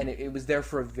gratuitous, and it was there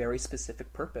for a very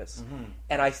specific purpose.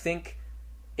 And I think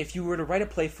if you were to write a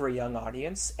play for a young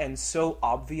audience and so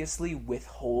obviously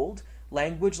withhold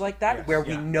language like that, Yes, where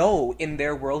we know in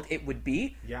their world it would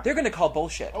be, they're going to call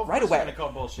bullshit right away. They're going to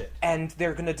call bullshit, and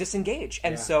they're going to disengage.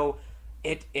 And so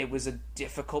it was a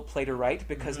difficult play to write,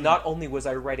 because not only was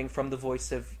I writing from the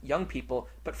voice of young people,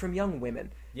 but from young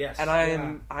women. Yes,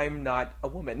 and I'm not a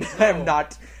woman. No.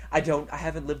 I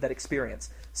haven't lived that experience.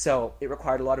 So it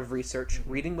required a lot of research.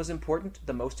 Reading was important.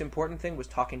 The most important thing was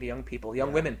talking to young people,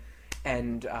 young women,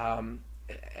 and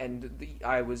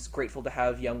I was grateful to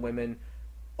have young women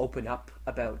open up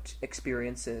about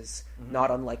experiences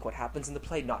not unlike what happens in the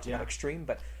play, not to that extreme,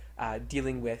 but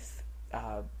dealing with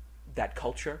that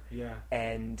culture,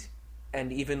 and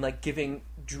even like giving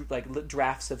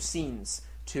drafts of scenes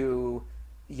to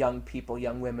young people,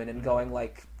 young women, and going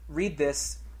like, read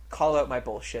this, call out my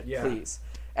bullshit, please.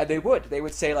 And they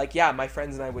would say like, yeah, my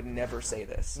friends and I would never say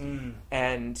this.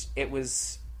 And it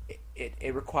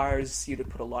requires you to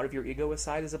put a lot of your ego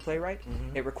aside as a playwright.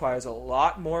 It requires a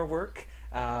lot more work,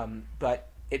 but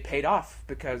it paid off,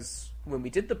 because when we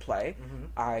did the play,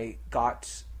 I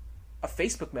got a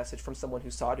Facebook message from someone who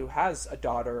saw it, who has a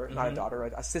daughter, not a daughter,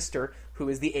 a sister who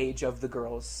is the age of the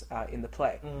girls in the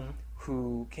play,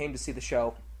 who came to see the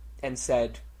show and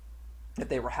said that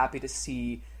they were happy to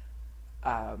see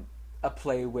a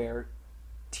play where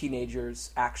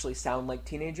teenagers actually sound like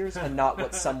teenagers and not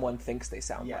what someone thinks they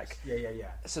sound like.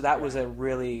 So that was a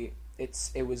really,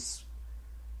 it was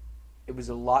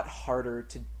a lot harder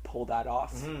to pull that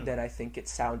off than I think it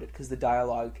sounded, because the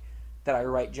dialogue that I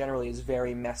write generally is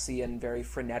very messy and very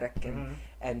frenetic,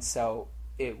 and so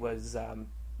it was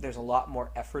there's a lot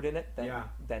more effort in it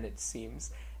than it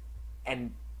seems,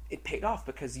 and it paid off,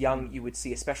 because you would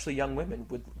see, especially young women,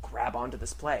 would grab onto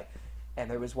this play. And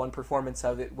there was one performance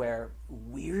of it where,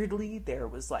 weirdly, there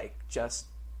was like just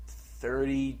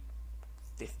 30,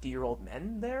 50-year-old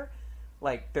men there.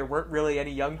 Like, there weren't really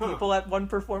any young people at one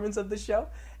performance of the show,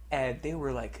 and they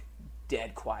were like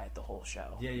dead quiet the whole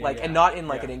show. And not in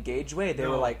like an engaged way. They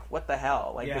were like, "What the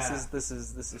hell? Like, this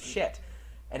is shit."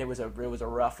 And it was a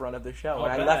rough run of the show.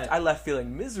 And I left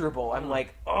feeling miserable. I'm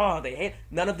like, oh, they hate.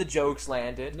 None of the jokes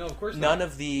landed. No, of course not. None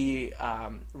of the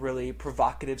really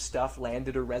provocative stuff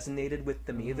landed or resonated with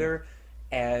them either.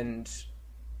 And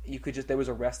there was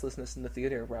a restlessness in the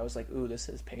theater where I was like, ooh, this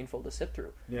is painful to sit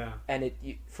through. Yeah. And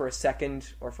for a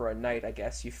second, or for a night, I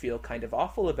guess, you feel kind of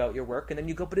awful about your work, and then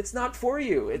you go, but it's not for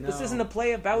you. This isn't a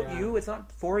play about you. It's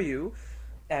not for you.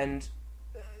 And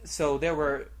so there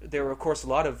were of course a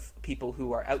lot of people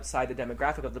who are outside the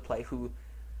demographic of the play who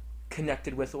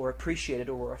connected with or appreciated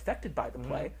or were affected by the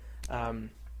play.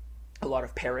 A lot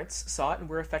of parents saw it and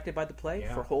were affected by the play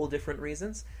for whole different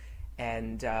reasons.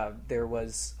 And there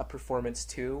was a performance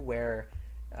too where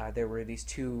there were these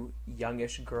two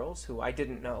youngish girls who I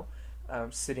didn't know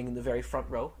sitting in the very front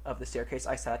row of the staircase.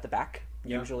 I sat at the back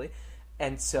usually,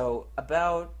 and so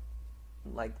about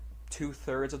like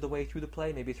 2/3 of the way through the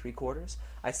play, maybe 3/4,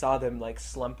 I saw them like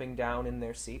slumping down in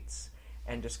their seats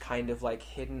and just kind of like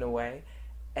hidden away,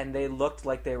 and they looked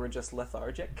like they were just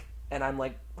lethargic. And I'm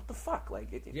like, what the fuck?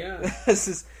 Like, this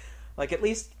is like, at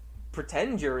least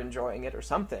pretend you're enjoying it or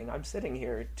something. I'm sitting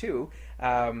here too,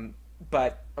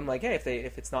 but I'm like, hey,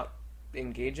 if it's not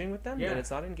engaging with them, then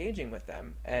it's not engaging with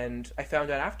them. And I found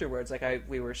out afterwards, like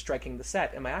we were striking the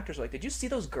set, and my actors were like, did you see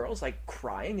those girls like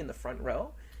crying in the front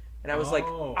row? And I was like,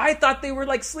 I thought they were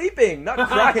like sleeping, not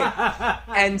crying.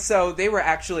 And so they were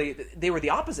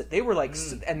the opposite. They were like,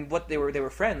 and they were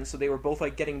friends, so they were both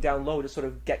like getting down low to sort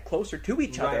of get closer to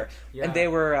each other. Yeah. And they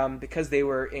were, because they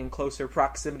were in closer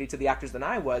proximity to the actors than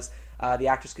I was, the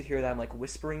actors could hear them like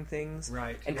whispering things.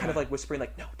 And kind of like whispering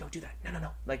like, no, don't do that.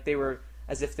 No. Like they were,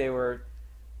 as if they were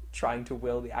trying to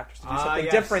will the actors to do something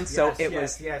different. So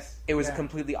it was a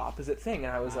completely opposite thing.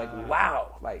 And I was like,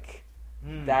 wow, like...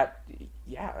 that,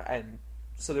 and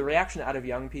so the reaction out of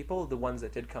young people, the ones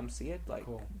that did come see it, like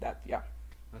that,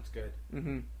 that's good.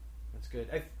 That's good.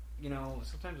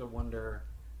 Sometimes I wonder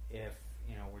if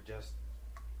we're just,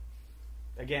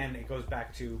 again, it goes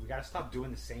back to, we got to stop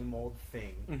doing the same old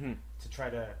thing to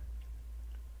try to,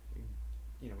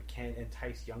 we can't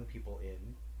entice young people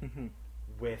in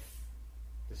with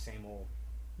the same old.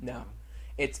 No,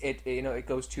 it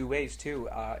goes two ways too.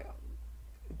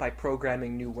 By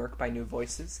programming new work by new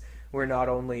voices, we're not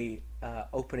only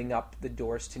opening up the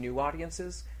doors to new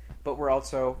audiences, but we're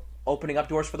also opening up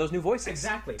doors for those new voices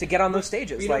to get on those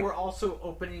stages. We're also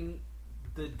opening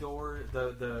the door,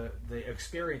 the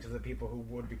experience of the people who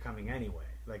would be coming anyway,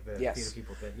 like the theater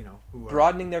people that who are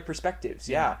broadening their perspectives.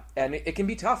 And it can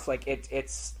be tough. Like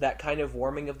it's that kind of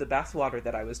warming of the bathwater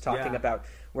that I was talking about.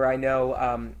 Where I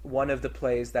know one of the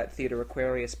plays that Theatre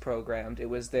Aquarius programmed, it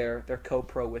was their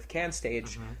co-pro with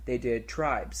CanStage. They did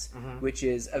Tribes, which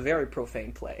is a very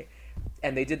profane play,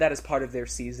 and they did that as part of their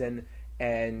season.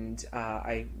 And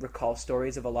I recall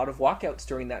stories of a lot of walkouts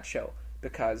during that show,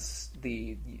 because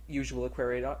the usual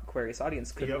Aquarius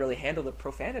audience couldn't really handle the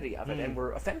profanity of it and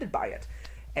were offended by it.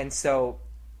 And so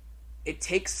it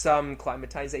takes some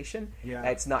climatization.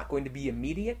 It's not going to be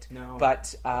immediate,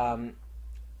 but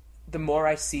the more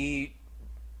I see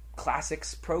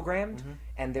classics programmed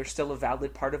and they're still a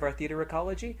valid part of our theater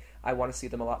ecology, I want to see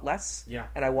them a lot less.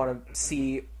 And I want to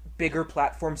see bigger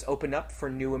platforms open up for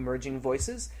new emerging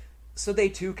voices, so they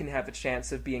too can have a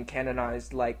chance of being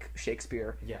canonized like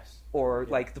Shakespeare. Yes. Or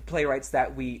like the playwrights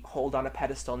that we hold on a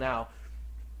pedestal now.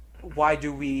 Why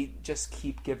do we just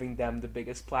keep giving them the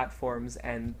biggest platforms?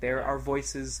 And there are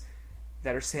voices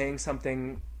that are saying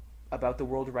something about the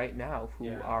world right now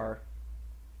who are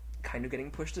kind of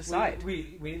getting pushed aside.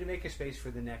 We need to make a space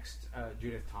for the next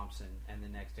Judith Thompson and the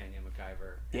next Daniel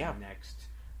McIver and the next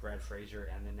Brad Fraser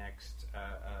and the next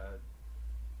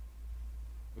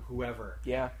whoever.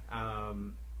 Yeah.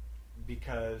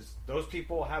 Because those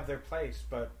people have their place,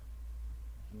 but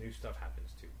new stuff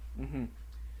happens too. Mm-hmm.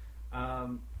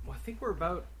 Well, I think we're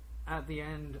about at the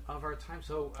end of our time,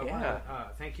 so I want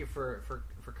to thank you for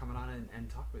coming on and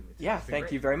talking with me today. Yeah,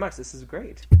 thank you very much. This is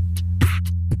great.